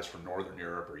those guys from Northern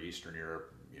Europe or Eastern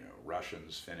Europe,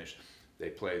 Russians, Finnish, they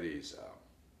play these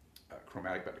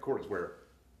chromatic button accordions where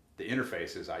the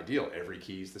interface is ideal. Every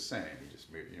key is the same. You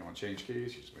just move. You want to change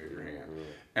keys, you just move your hand.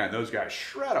 And those guys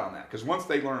shred on that because once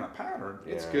they learn a pattern,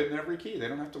 it's good in every key. They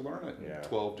don't have to learn it in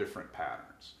 12 different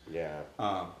patterns. Yeah.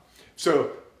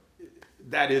 So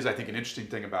that is, I think, an interesting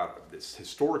thing about this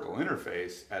historical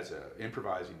interface. As an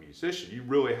improvising musician, you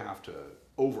really have to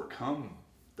overcome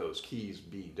those keys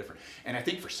being different. And I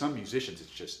think for some musicians,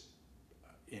 it's just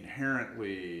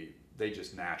inherently, they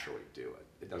just naturally do it.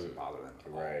 It doesn't bother them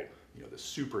at all. Right. The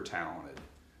super talented.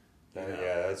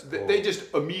 Yeah, that's cool. They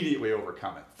just immediately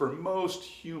overcome it. For most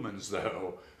humans,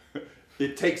 though,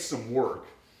 it takes some work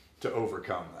to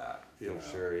overcome that.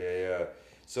 Sure, yeah.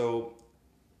 So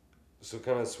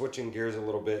kind of switching gears a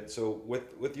little bit. So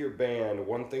with your band,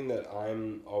 one thing that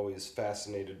I'm always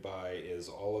fascinated by is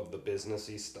all of the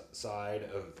businessy side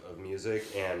of music.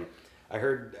 And I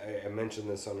heard I mentioned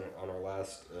this on our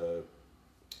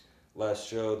last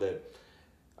show that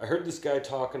I heard this guy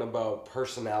talking about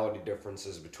personality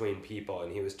differences between people,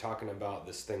 and he was talking about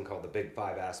this thing called the Big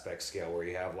Five Aspect Scale, where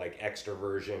you have like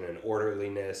extroversion and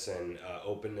orderliness and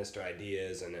openness to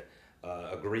ideas and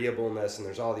agreeableness, and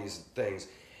there's all these things.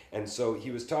 And so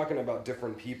he was talking about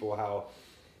different people, how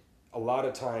a lot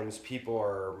of times people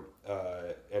are,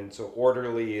 and so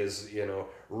orderly is,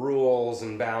 rules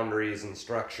and boundaries and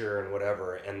structure and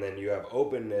whatever, and then you have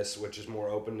openness, which is more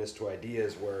openness to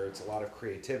ideas, where it's a lot of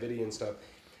creativity and stuff.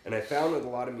 And I found with a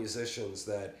lot of musicians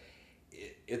that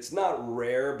it's not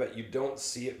rare, but you don't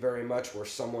see it very much, where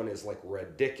someone is like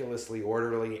ridiculously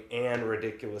orderly and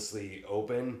ridiculously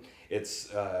open.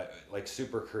 It's like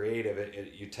super creative.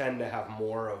 You tend to have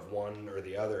more of one or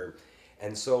the other.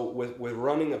 And so with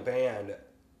running a band,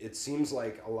 it seems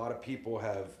like a lot of people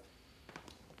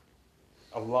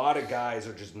a lot of guys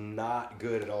are just not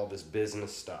good at all this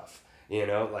business stuff.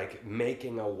 Like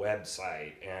making a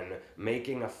website and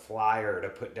making a flyer to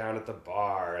put down at the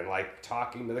bar and like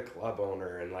talking to the club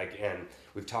owner and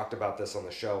we've talked about this on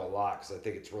the show a lot because I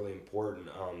think it's really important.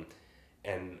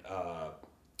 And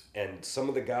some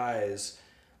of the guys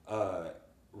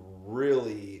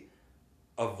really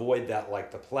avoid that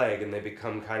like the plague, and they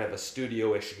become kind of a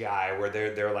studio-ish guy where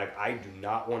they're like, I do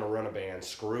not want to run a band,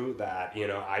 screw that,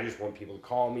 I just want people to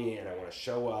call me and I want to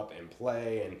show up and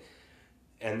play,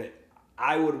 and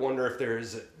I would wonder if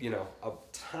there's a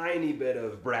tiny bit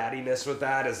of brattiness with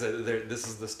that, is that this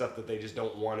is the stuff that they just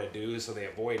don't want to do, so they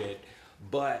avoid it.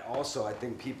 But also I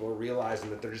think people are realizing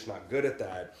that they're just not good at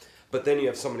that. But then you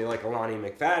have somebody like Alani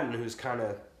McFadden who's kind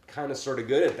of sort of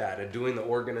good at that, at doing the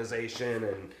organization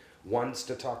and wants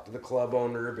to talk to the club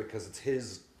owner because it's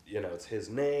his, it's his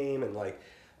name, and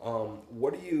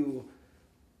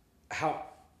how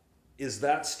is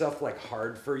that stuff like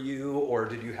hard for you, or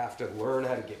did you have to learn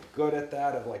how to get good at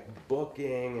that, of like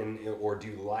booking, or do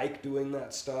you like doing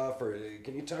that stuff, or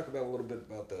can you talk about a little bit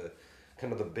about the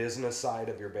kind of the business side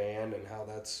of your band and how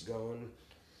that's going?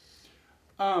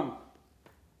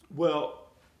 Well,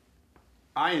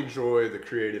 I enjoy the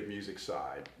creative music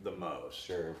side the most.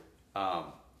 Sure.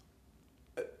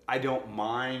 I don't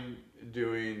mind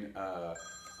doing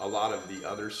a lot of the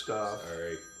other stuff.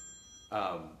 All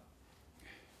right.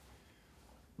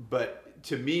 But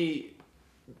to me,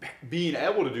 being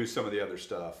able to do some of the other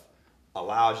stuff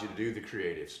allows you to do the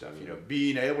creative stuff.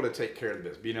 Being able to take care of the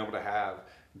business, being able to have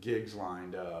gigs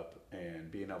lined up,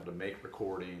 and being able to make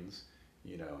recordings,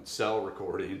 and sell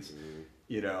recordings,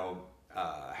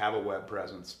 have a web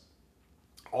presence.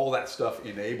 All that stuff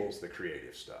enables the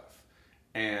creative stuff.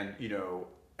 And,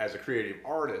 as a creative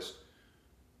artist,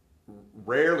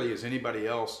 rarely is anybody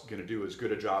else going to do as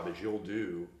good a job as you'll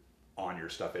do on your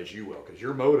stuff as you will, because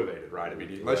you're motivated, right? I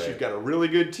mean, unless you've got a really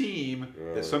good team,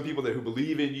 that some people who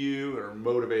believe in you are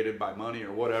motivated by money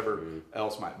or whatever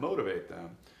else might motivate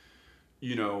them.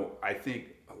 I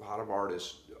think a lot of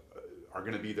artists are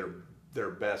going to be their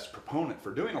best proponent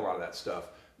for doing a lot of that stuff,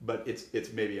 but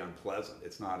it's maybe unpleasant.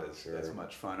 It's not as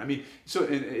much fun. I mean, so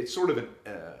it's sort of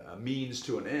a means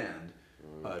to an end.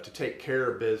 to take care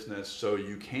of business so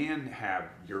you can have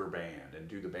your band and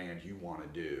do the band you want to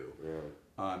do.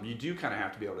 You do kind of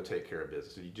have to be able to take care of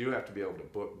business, and you do have to be able to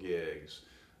book gigs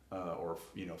or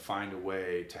find a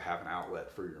way to have an outlet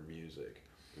for your music.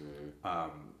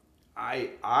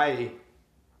 I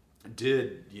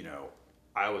did,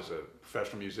 I was a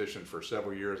professional musician for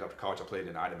several years. After college, I played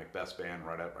in Ida Macbeth's band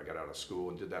right after I got out of school,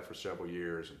 and did that for several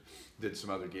years, and did some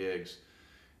other gigs.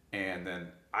 And then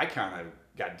I kind of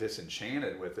got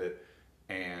disenchanted with it,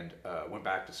 and went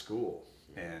back to school,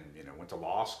 and went to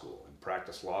law school and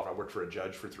practiced law. I worked for a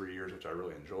judge for 3 years, which I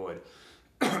really enjoyed,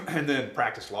 and then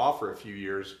practiced law for a few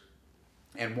years.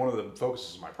 And one of the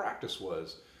focuses of my practice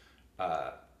was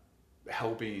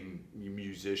helping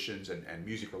musicians and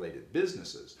music-related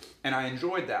businesses. And I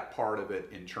enjoyed that part of it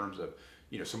in terms of,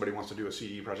 somebody wants to do a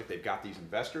CD project, they've got these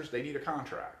investors, they need a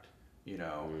contract,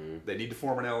 they need to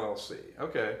form an LLC.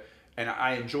 Okay. And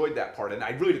I enjoyed that part. And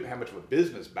I really didn't have much of a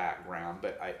business background,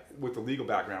 but with the legal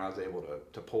background, I was able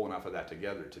to pull enough of that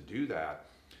together to do that.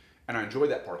 And I enjoyed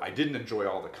that part. I didn't enjoy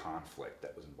all the conflict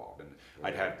that was involved. And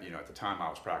I'd had, at the time I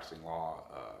was practicing law,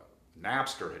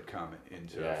 Napster had come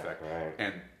into effect.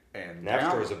 Right. And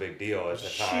Napster was a big deal at the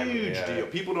time. Huge deal.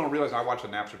 People don't realize. I watched a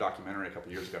Napster documentary a couple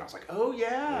years ago, and I was like, "Oh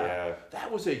yeah, that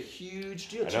was a huge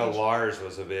deal." I know Lars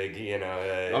was a big, they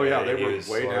were way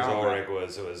down. Ulrich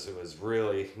was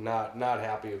really not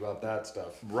happy about that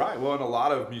stuff. Right. Well, and a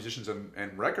lot of musicians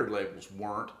and record labels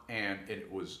weren't, and it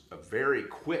was a very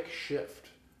quick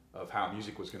shift of how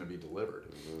music was going to be delivered.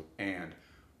 And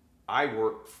I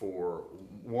worked for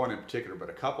one in particular, but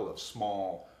a couple of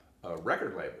small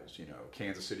record labels,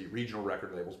 Kansas City, regional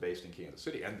record labels based in Kansas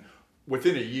City. And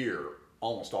within a year,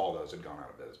 almost all those had gone out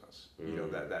of business.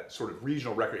 That sort of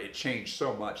regional record, it changed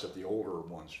so much that the older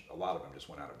ones, a lot of them just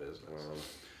went out of business.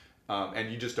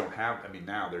 And you just don't have,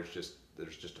 now there's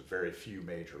just a very few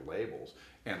major labels.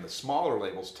 And the smaller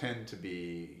labels tend to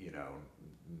be,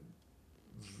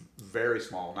 very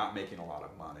small, not making a lot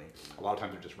of money. A lot of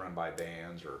times they're just run by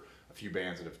bands or a few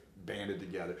bands that have banded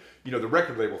together. The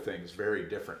record label thing is very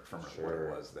different from what it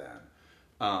was then.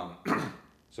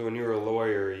 So when you were a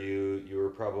lawyer, you were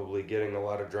probably getting a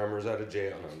lot of drummers out of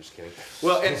jail. No, I'm just kidding.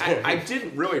 Well, and I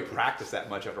didn't really practice that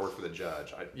much after I worked for the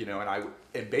judge.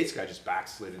 And basically I just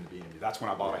backslid into being. That's when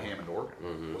I bought a Hammond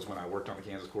organ. Was when I worked on the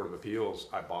Kansas Court of Appeals.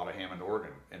 I bought a Hammond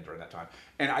organ, and during that time,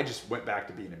 and I just went back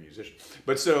to being a musician.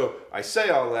 But so I say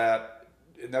all that,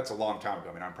 and that's a long time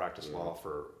ago. I practiced law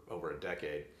for over a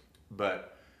decade,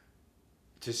 but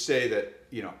to say that,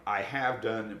 I have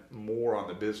done more on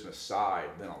the business side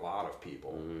than a lot of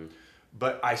people,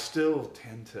 but I still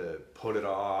tend to put it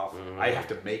off. I have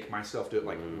to make myself do it.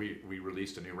 Like we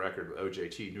released a new record with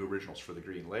OJT, New Originals for the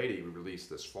Green Lady. We released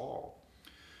this fall.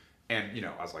 And,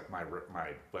 I was like, my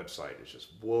website is just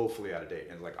woefully out of date.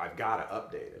 And I've got to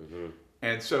update it.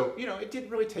 And so, it didn't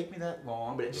really take me that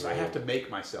long, but I have to make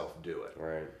myself do it.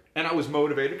 Right. And I was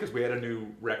motivated because we had a new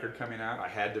record coming out. I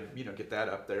had to, get that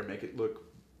up there, make it look,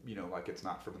 like it's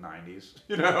not from the 90s,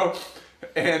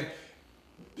 And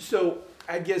so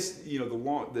I guess,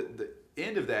 the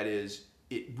end of that is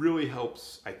it really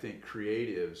helps, I think,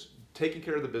 creatives. Taking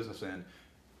care of the business end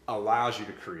allows you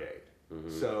to create.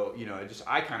 So,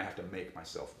 I kind of have to make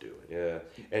myself do it.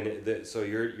 Yeah. And so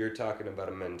you're talking about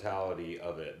a mentality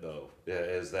of it, though,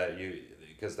 is that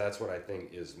because that's what I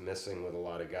think is missing with a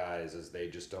lot of guys is they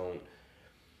just don't,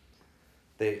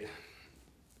 they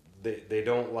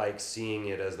don't like seeing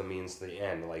it as the means to the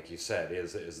end, like you said,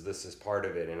 is this is part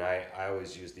of it. And I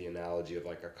always use the analogy of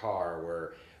like a car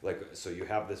where, so you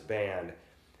have this band,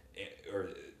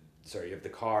 you have the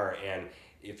car, and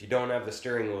if you don't have the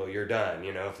steering wheel, you're done.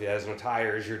 If it has no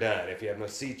tires, you're done. If you have no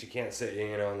seats, you can't sit,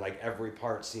 and every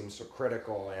part seems so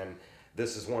critical. And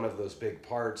this is one of those big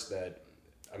parts that,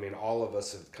 all of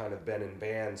us have kind of been in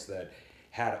bands that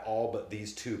had all but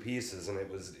these two pieces, and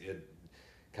it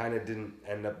kind of didn't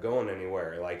end up going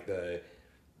anywhere. Like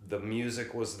the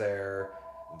music was there,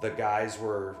 the guys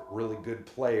were really good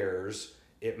players.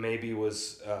 It maybe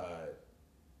was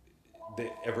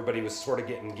everybody was sort of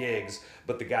getting gigs,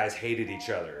 but the guys hated each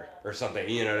other or something.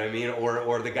 You know what I mean?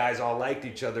 Or the guys all liked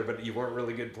each other, but you weren't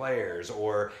really good players.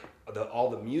 Or all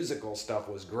the musical stuff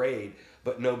was great,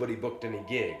 but nobody booked any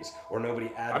gigs or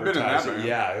nobody advertised. I've been in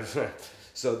that, yeah.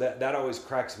 So that always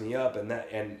cracks me up,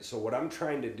 and so what I'm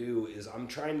trying to do is I'm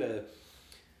trying to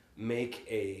make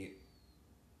a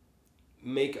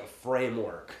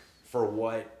framework for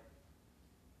what,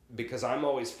 because I'm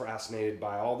always fascinated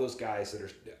by all those guys that are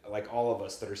like all of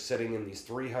us that are sitting in these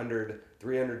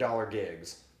 $300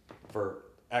 gigs for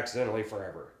accidentally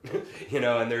forever.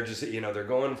 And they're just, they're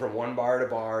going from one bar to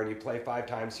bar, and you play 5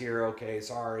 times here, okay,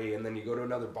 sorry, and then you go to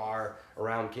another bar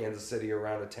around Kansas City,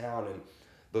 around a town, and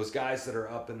those guys that are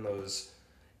up in those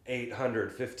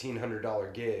 $800,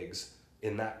 $1,500 gigs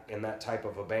in that type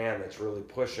of a band that's really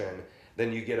pushing,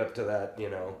 then you get up to that,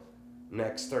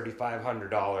 next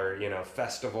 $3,500,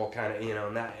 festival kind of,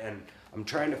 and I'm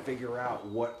trying to figure out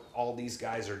what all these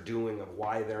guys are doing of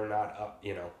why they're not up,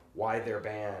 why their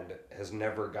band has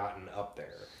never gotten up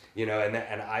there,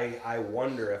 and I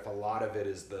wonder if a lot of it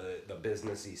is the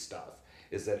businessy stuff.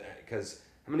 Is that because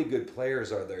how many good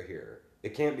players are there here?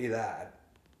 It can't be that.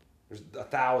 There's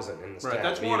 1,000 in this town. Right,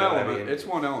 that's one element. It's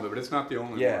one element, but it's not the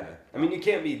only one. Yeah, I mean, you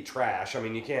can't be trash. I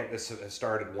mean, you can't have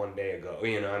started one day ago.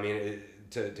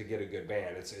 To get a good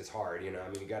band, it's hard. I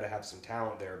mean, you got to have some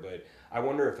talent there. But I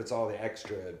wonder if it's all the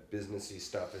extra businessy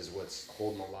stuff is what's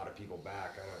holding a lot of people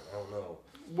back. I don't know.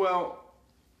 Well,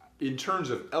 in terms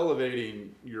of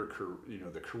elevating your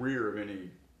the career of any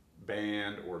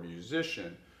band or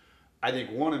musician, I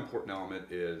think one important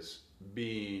element is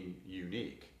being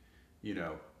unique.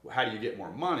 How do you get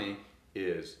more money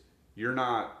is you're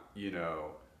not,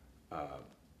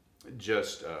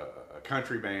 just a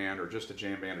country band or just a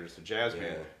jam band or just a jazz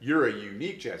band. You're a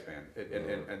unique jazz band.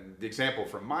 And the example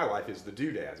from my life is the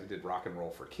Doodads. We did rock and roll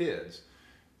for kids.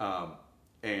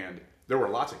 And there were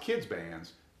lots of kids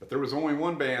bands, but there was only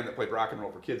one band that played rock and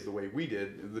roll for kids the way we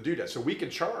did, the Doodads. So we could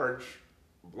charge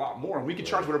a lot more, and we could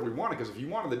charge whatever we wanted, because if you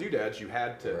wanted the Doodads, you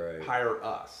had to hire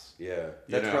us. Yeah,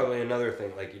 that's probably another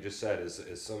thing, like you just said, is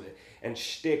some, and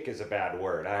shtick is a bad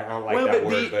word. I don't like that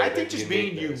word, but I think just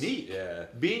being unique. Yeah.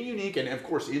 Being unique and, of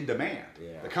course, in demand.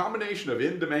 Yeah. The combination of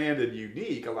in demand and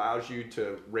unique allows you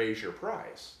to raise your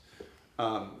price.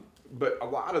 But a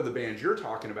lot of the bands you're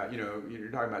talking about,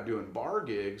 you're talking about doing bar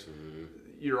gigs,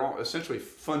 you're all essentially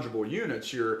fungible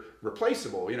units. You're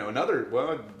replaceable.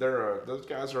 Those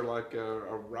guys are like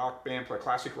a rock band, a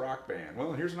classic rock band.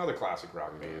 Well, here's another classic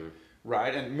rock band,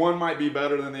 right? And one might be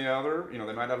better than the other.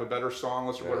 They might have a better song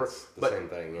list or whatever. Same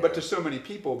thing. Yeah. But to so many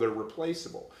people, they're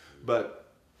replaceable.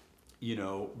 But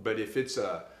but if it's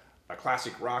a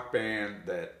classic rock band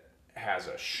that has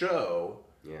a show.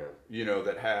 Yeah.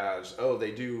 That has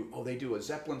they do a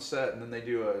Zeppelin set, and then they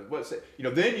do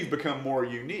then you've become more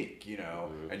unique,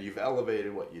 and you've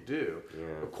elevated what you do.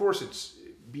 Yeah. Of course, it's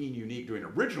being unique doing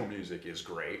original music is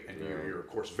great, and you're of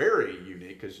course very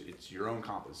unique because it's your own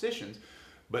compositions.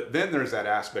 But then there's that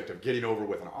aspect of getting over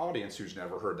with an audience who's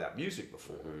never heard that music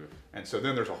before, and so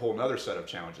then there's a whole other set of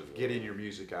challenges of getting your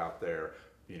music out there.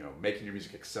 Making your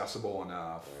music accessible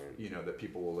enough, that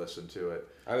people will listen to it.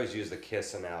 I always use the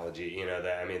Kiss analogy.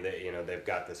 They've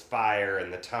got this fire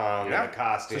and the tongue and the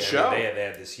costume. It's a show. They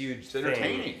have this huge thing.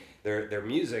 Entertaining. Their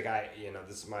music.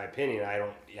 This is my opinion.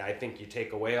 I think you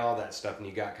take away all that stuff and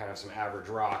you got kind of some average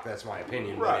rock. That's my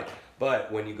opinion. Right.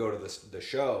 But when you go to the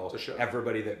show, it's a show,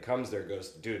 everybody that comes there goes,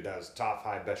 dude, that was top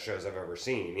 5 best shows I've ever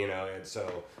seen. And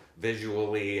so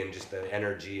visually and just the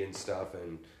energy and stuff,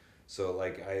 and so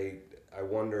like I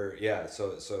wonder,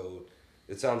 so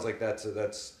it sounds like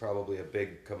that's probably a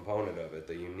big component of it,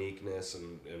 the uniqueness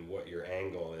and what your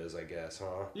angle is, I guess,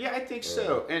 huh? Yeah, I think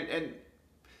so. And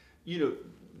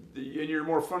your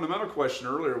more fundamental question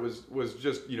earlier was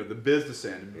just, the business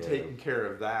end, and taking care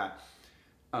of that.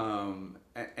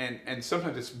 And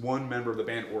sometimes it's one member of the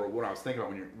band, or what I was thinking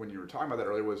about when you were talking about that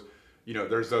earlier was,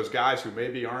 there's those guys who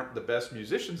maybe aren't the best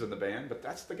musicians in the band, but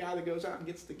that's the guy that goes out and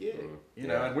gets the gig,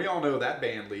 and we all know that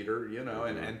band leader,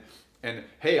 and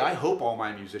hey, I hope all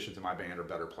my musicians in my band are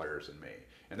better players than me.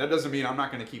 And that doesn't mean I'm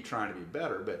not going to keep trying to be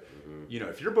better, but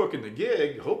if you're booking the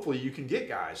gig, hopefully you can get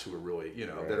guys who are really,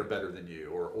 that are better than you,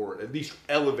 or at least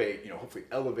elevate, hopefully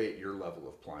elevate your level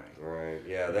of playing. Right.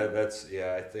 Yeah.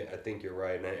 I think you're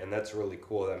right, and that's really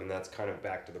cool. I mean, that's kind of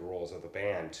back to the roles of the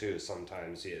band too.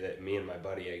 Sometimes me and my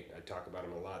buddy, I talk about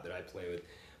him a lot that I play with,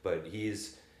 but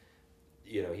he's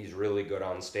really good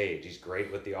on stage. He's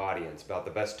great with the audience. About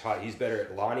the best he's better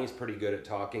at. Lonnie's pretty good at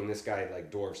talking. This guy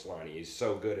like dwarfs Lonnie. He's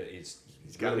so good at.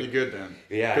 He's got to be good then.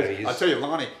 Yeah, I'll tell you,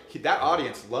 Lonnie. That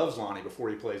audience loves Lonnie before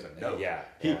he plays a note.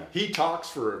 He talks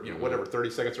for whatever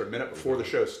 30 seconds or a minute before the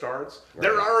show starts. Right.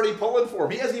 They're already pulling for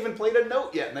him. He hasn't even played a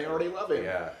note yet, and they already love him.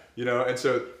 Yeah, and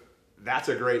so that's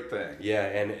a great thing. Yeah,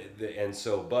 and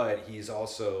so, but he's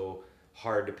also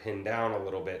hard to pin down a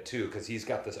little bit too, because he's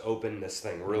got this openness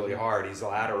thing really hard. He's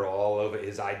lateral all over.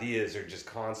 His ideas are just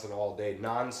constant all day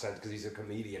nonsense, because he's a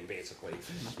comedian basically,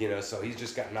 so he's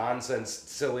just got nonsense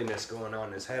silliness going on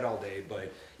in his head all day.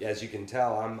 But as you can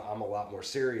tell, I'm a lot more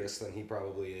serious than he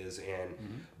probably is, and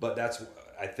but that's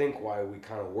I think why we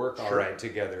kind of work all right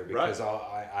together, because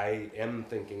I am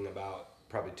thinking about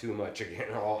probably too much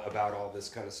again all about all this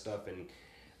kind of stuff, and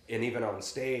even on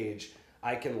stage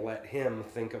I can let him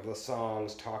think of the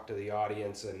songs, talk to the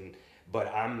audience,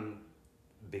 but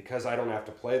because I don't have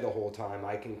to play the whole time,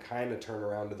 I can kind of turn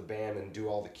around to the band and do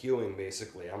all the cueing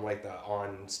basically. I'm like the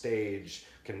on stage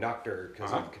conductor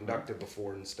because I've conducted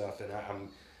before and stuff, and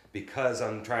because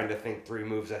I'm trying to think 3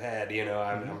 moves ahead,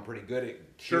 I'm pretty good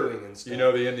at cueing and stuff. You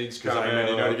know the endings coming,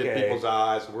 to get people's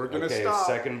eyes. We're going to stop.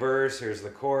 Second verse, here's the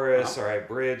chorus, all right,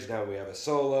 bridge, now we have a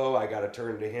solo, I got to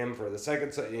turn to him for the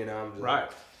second, I'm just,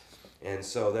 right. And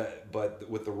so but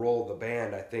with the role of the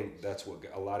band, I think that's what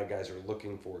a lot of guys are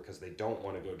looking for because they don't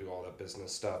want to go do all that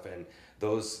business stuff. And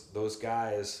those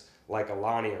guys like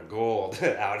Alani are gold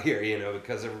out here,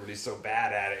 because everybody's so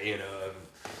bad at it,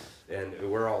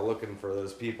 and we're all looking for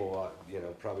those people,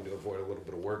 probably to avoid a little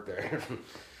bit of work there,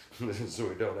 so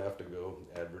we don't have to go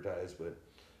advertise.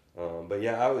 But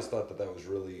yeah, I always thought that was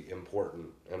really important,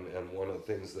 and one of the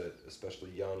things that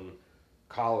especially young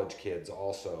college kids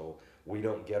also. We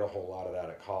don't get a whole lot of that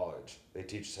at college. They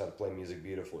teach us how to play music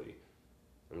beautifully,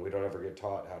 and we don't ever get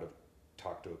taught how to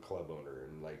talk to a club owner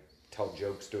and like tell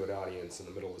jokes to an audience in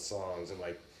the middle of songs, and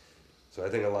so I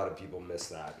think a lot of people miss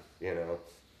that,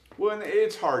 Well, and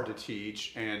it's hard to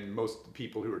teach, and most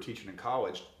people who are teaching in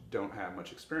college don't have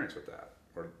much experience with that.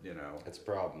 Or, it's a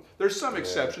problem. There's some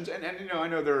exceptions, and I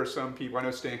know there are some people. I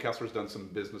know Stan Kessler's done some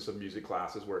business of music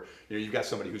classes where you've got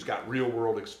somebody who's got real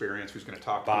world experience who's going to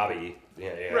talk to Bobby.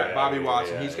 Right, Bobby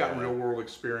Watson. He's got real world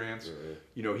experience.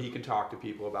 He can talk to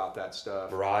people about that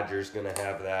stuff. Roger's going to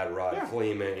have that. Rod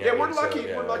Fleeman. Yeah, we're lucky.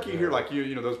 We're lucky here. Like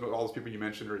all those people you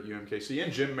mentioned are at UMKC,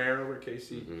 and Jim Merrill at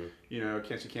KC.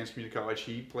 Kansas Community College.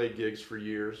 He played gigs for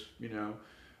years.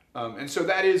 And so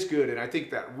that is good, and I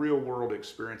think that real world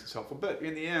experience is helpful. But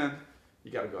in the end, you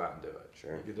got to go out and do it.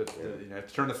 Sure. You have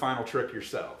to turn the final trick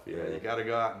yourself. You got to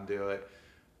go out and do it.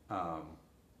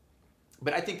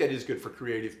 But I think that is good for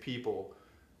creative people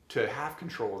to have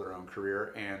control of their own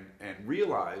career and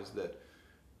realize that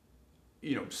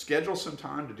schedule some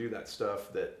time to do that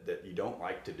stuff that you don't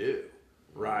like to do.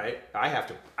 Right, I have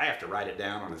to write it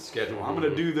down on a schedule. I'm going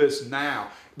to do this now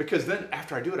because then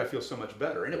after I do it, I feel so much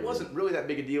better. And it wasn't really that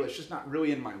big a deal. It's just not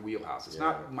really in my wheelhouse. It's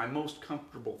not my most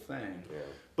comfortable thing. Yeah.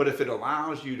 But if it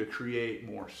allows you to create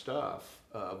more stuff,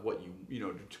 what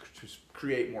to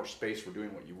create more space for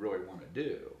doing what you really want to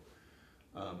do,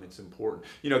 it's important.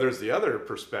 There's the other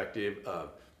perspective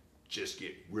of just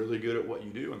get really good at what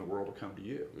you do, and the world will come to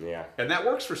you. Yeah, and that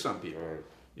works for some people. Right.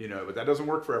 But that doesn't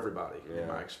work for everybody in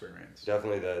my experience.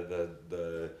 Definitely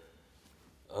the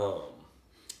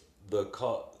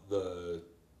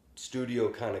studio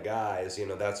kind of guys,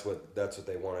 that's what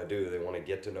they want to do. They want to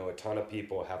get to know a ton of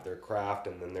people, have their craft,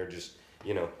 and then they're just,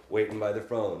 waiting by their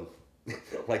phone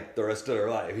like the rest of their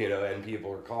life, and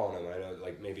people are calling them. I know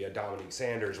like maybe a Dominique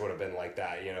Sanders would have been like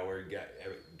that, where he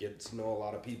gets to know a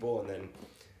lot of people and then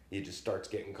he just starts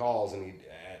getting calls, and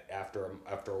after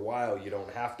a while, you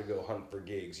don't have to go hunt for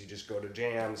gigs. You just go to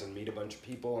jams and meet a bunch of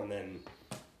people, and then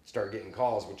start getting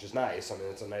calls, which is nice. I mean,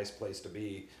 it's a nice place to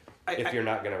be if you're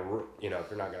not gonna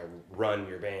run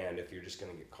your band, if you're just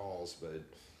gonna get calls. But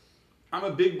I'm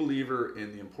a big believer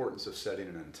in the importance of setting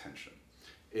an intention.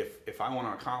 If I want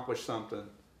to accomplish something,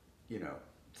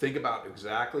 think about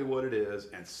exactly what it is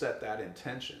and set that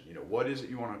intention. What is it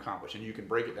you want to accomplish, and you can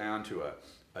break it down to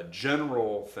a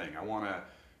general thing. I want to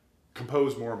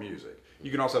compose more music.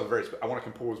 You can also have I want to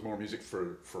compose more music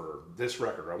for this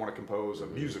record, or I want to compose a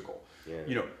musical.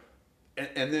 Yeah.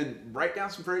 And then write down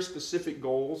some very specific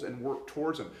goals and work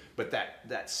towards them. But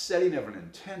that setting of an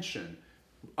intention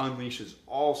unleashes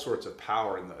all sorts of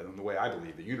power in the way I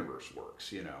believe the universe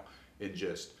works. In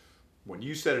just when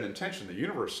you set an intention, the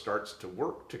universe starts to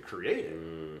work to create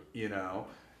it.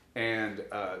 And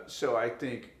so I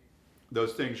think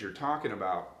those things you're talking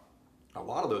about, a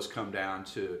lot of those come down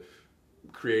to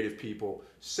creative people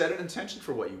set an intention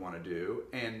for what you want to do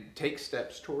and take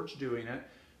steps towards doing it.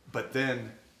 But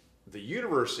then the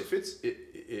universe,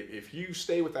 if you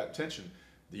stay with that intention,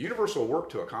 the universe will work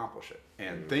to accomplish it,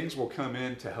 and things will come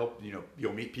in to help.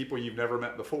 You'll meet people you've never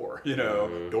met before.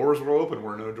 Doors will open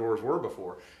where no doors were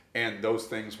before, and those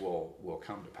things will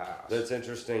come to pass. That's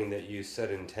interesting that you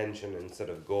said intention instead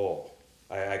of goal.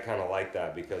 I kind of like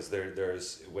that, because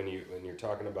there's when you're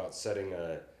talking about setting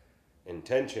a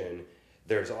intention,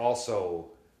 there's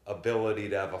also ability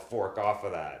to have a fork off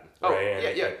of that. Right?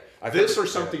 Oh, yeah. This or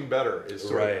something better is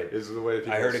the way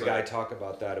people I heard say. A guy talk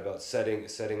about that, about setting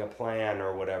a plan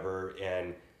or whatever,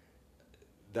 and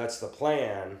that's the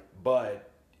plan,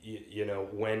 but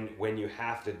when you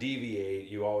have to deviate,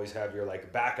 you always have your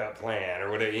backup plan or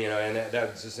whatever, and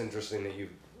that's just interesting that you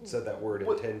said that word,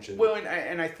 intention. Well,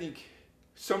 and I think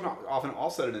often I'll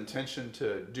set an intention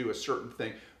to do a certain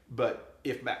thing, but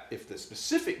if the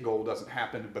specific goal doesn't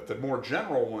happen, but the more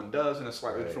general one does in a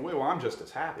slightly different way, well, I'm just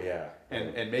as happy. Yeah.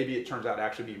 And maybe it turns out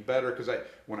actually being better because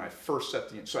when I first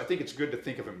set so I think it's good to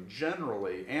think of them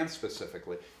generally and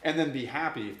specifically, and then be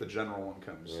happy if the general one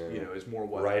comes, is more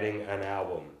what writing an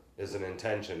album is an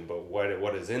intention, but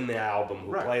what is in the album,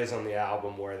 who plays on the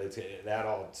album, where that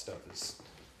all stuff is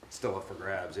still up for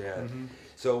grabs. Yeah. Mm-hmm.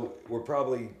 So we're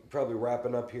probably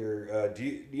wrapping up here. Do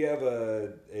you have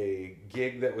a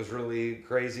gig that was really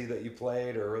crazy that you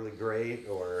played, or really great,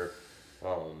 or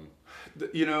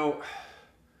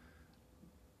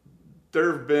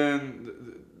there have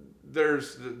been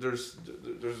there's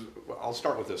I'll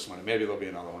start with this one, and maybe there'll be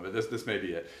another one, but this may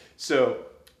be it. So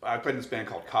I played in this band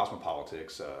called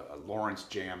Cosmopolitics, a Lawrence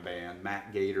jam band.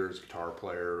 Matt Gator's guitar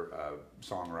player,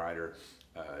 songwriter,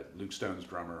 Luke Stone's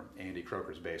drummer, Andy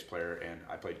Croker's bass player, and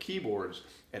I played keyboards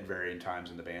at varying times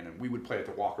in the band. And we would play at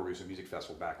the Wakarusa Music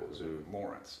Festival back at Zoo in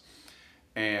Lawrence.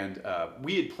 And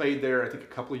we had played there, I think, a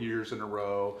couple of years in a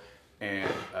row,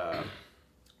 and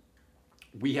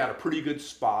we had a pretty good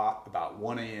spot about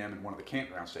 1 a.m. in one of the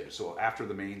campground stages. So after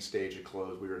the main stage had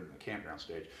closed, we were in the campground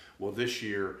stage. Well, this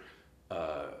year,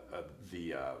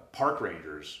 the park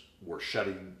rangers were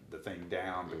shutting the thing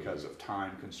down because of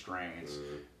time constraints.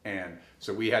 And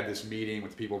so we had this meeting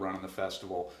with the people running the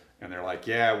festival, and they're like,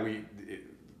 yeah,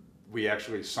 we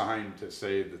actually signed to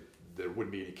say that there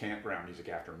wouldn't be any campground music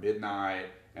after midnight,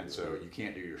 and so you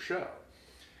can't do your show.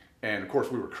 And of course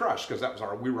we were crushed because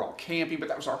we were all camping, but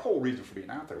that was our whole reason for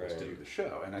being out there, was to do the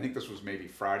show. And I think this was maybe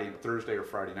Thursday or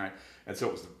Friday night, and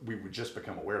so we would just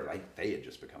become aware of it. I think they had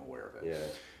just become aware of it. Yeah.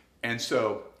 And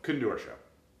so couldn't do our show.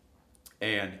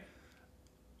 And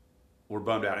we're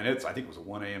bummed out. And I think it was a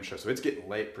 1 a.m. show, so it's getting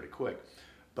late pretty quick.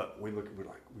 But we're like,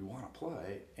 we want to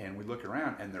play. And we look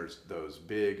around, and there's those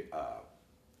big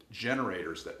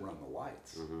generators that run the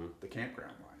lights, the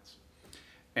campground lights.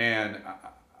 And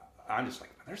I'm just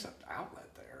like, there's an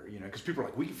outlet there, because people are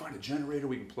like, we can find a generator,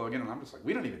 we can plug in. And I'm just like,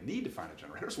 we don't even need to find a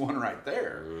generator. There's one right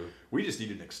there. We just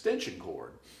need an extension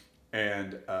cord.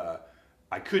 And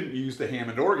I couldn't use the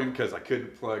Hammond organ because I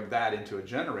couldn't plug that into a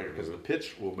generator because the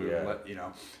pitch will move. Yeah.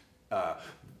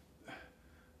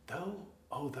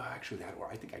 Actually,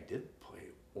 I think I did play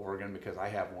organ because I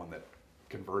have one that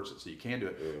converts it so you can do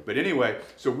it. Yeah. But anyway,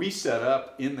 so we set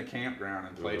up in the campground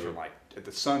and played from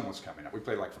the sun was coming up. We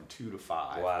played from 2 to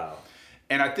 5. Wow.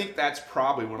 And I think that's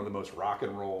probably one of the most rock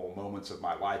and roll moments of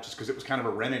my life, just because it was kind of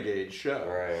a renegade show.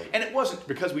 Right. And it wasn't,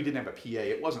 because we didn't have a PA,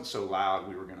 it wasn't so loud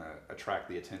we were going to attract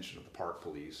the attention of the park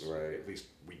police. Right. At least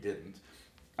we didn't.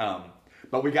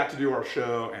 But we got to do our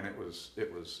show, and it was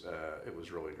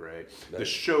really great. The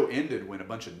show ended when a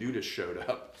bunch of nudists showed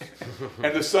up,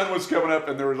 and the sun was coming up,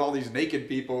 and there was all these naked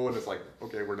people, and it's like,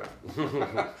 okay, we're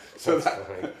done. So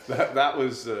that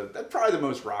was that's probably the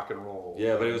most rock and roll.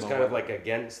 Yeah, but it was kind of like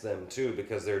against them too,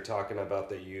 because they're talking about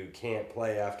that you can't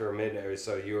play after midnight,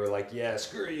 so you were like, yeah,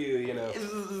 screw you,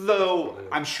 Though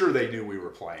I'm sure they knew we were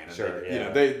playing. And sure,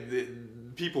 they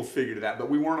people figured it out, but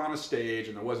we weren't on a stage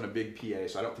and there wasn't a big PA,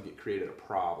 so I don't think it created a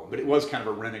problem. But it was kind of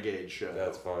a renegade show.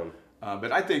 That's fun.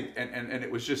 But I think, and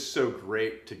it was just so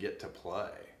great to get to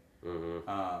play.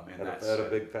 At a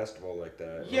big festival like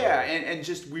that. Yeah, and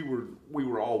just we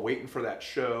were all waiting for that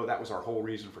show. That was our whole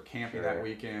reason for camping that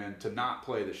weekend. To not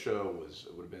play the show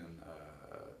would have been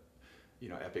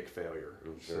epic failure.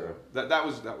 Sure. So that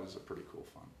was a pretty cool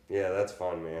fun. Yeah, that's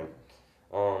fun, man.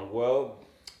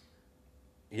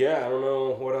 Yeah, I don't know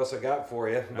what else I got for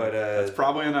you, but that's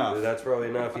probably enough. That's probably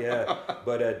enough, yeah.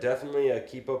 But definitely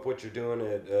keep up what you're doing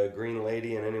at Green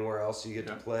Lady and anywhere else you get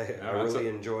to play. I really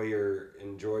enjoy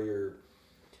your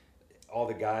all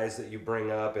the guys that you bring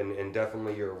up, and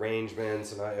definitely your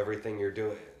arrangements and everything you're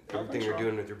doing. Everything you're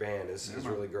doing with your band is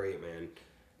really great, man.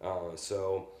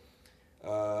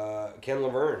 Ken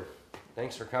Laverne,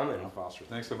 thanks for coming. Foster,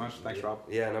 thanks so much. Thanks, Rob.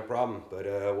 Yeah, no problem. But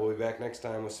we'll be back next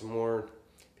time with some more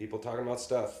people talking about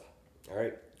stuff. All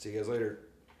right. See you guys later.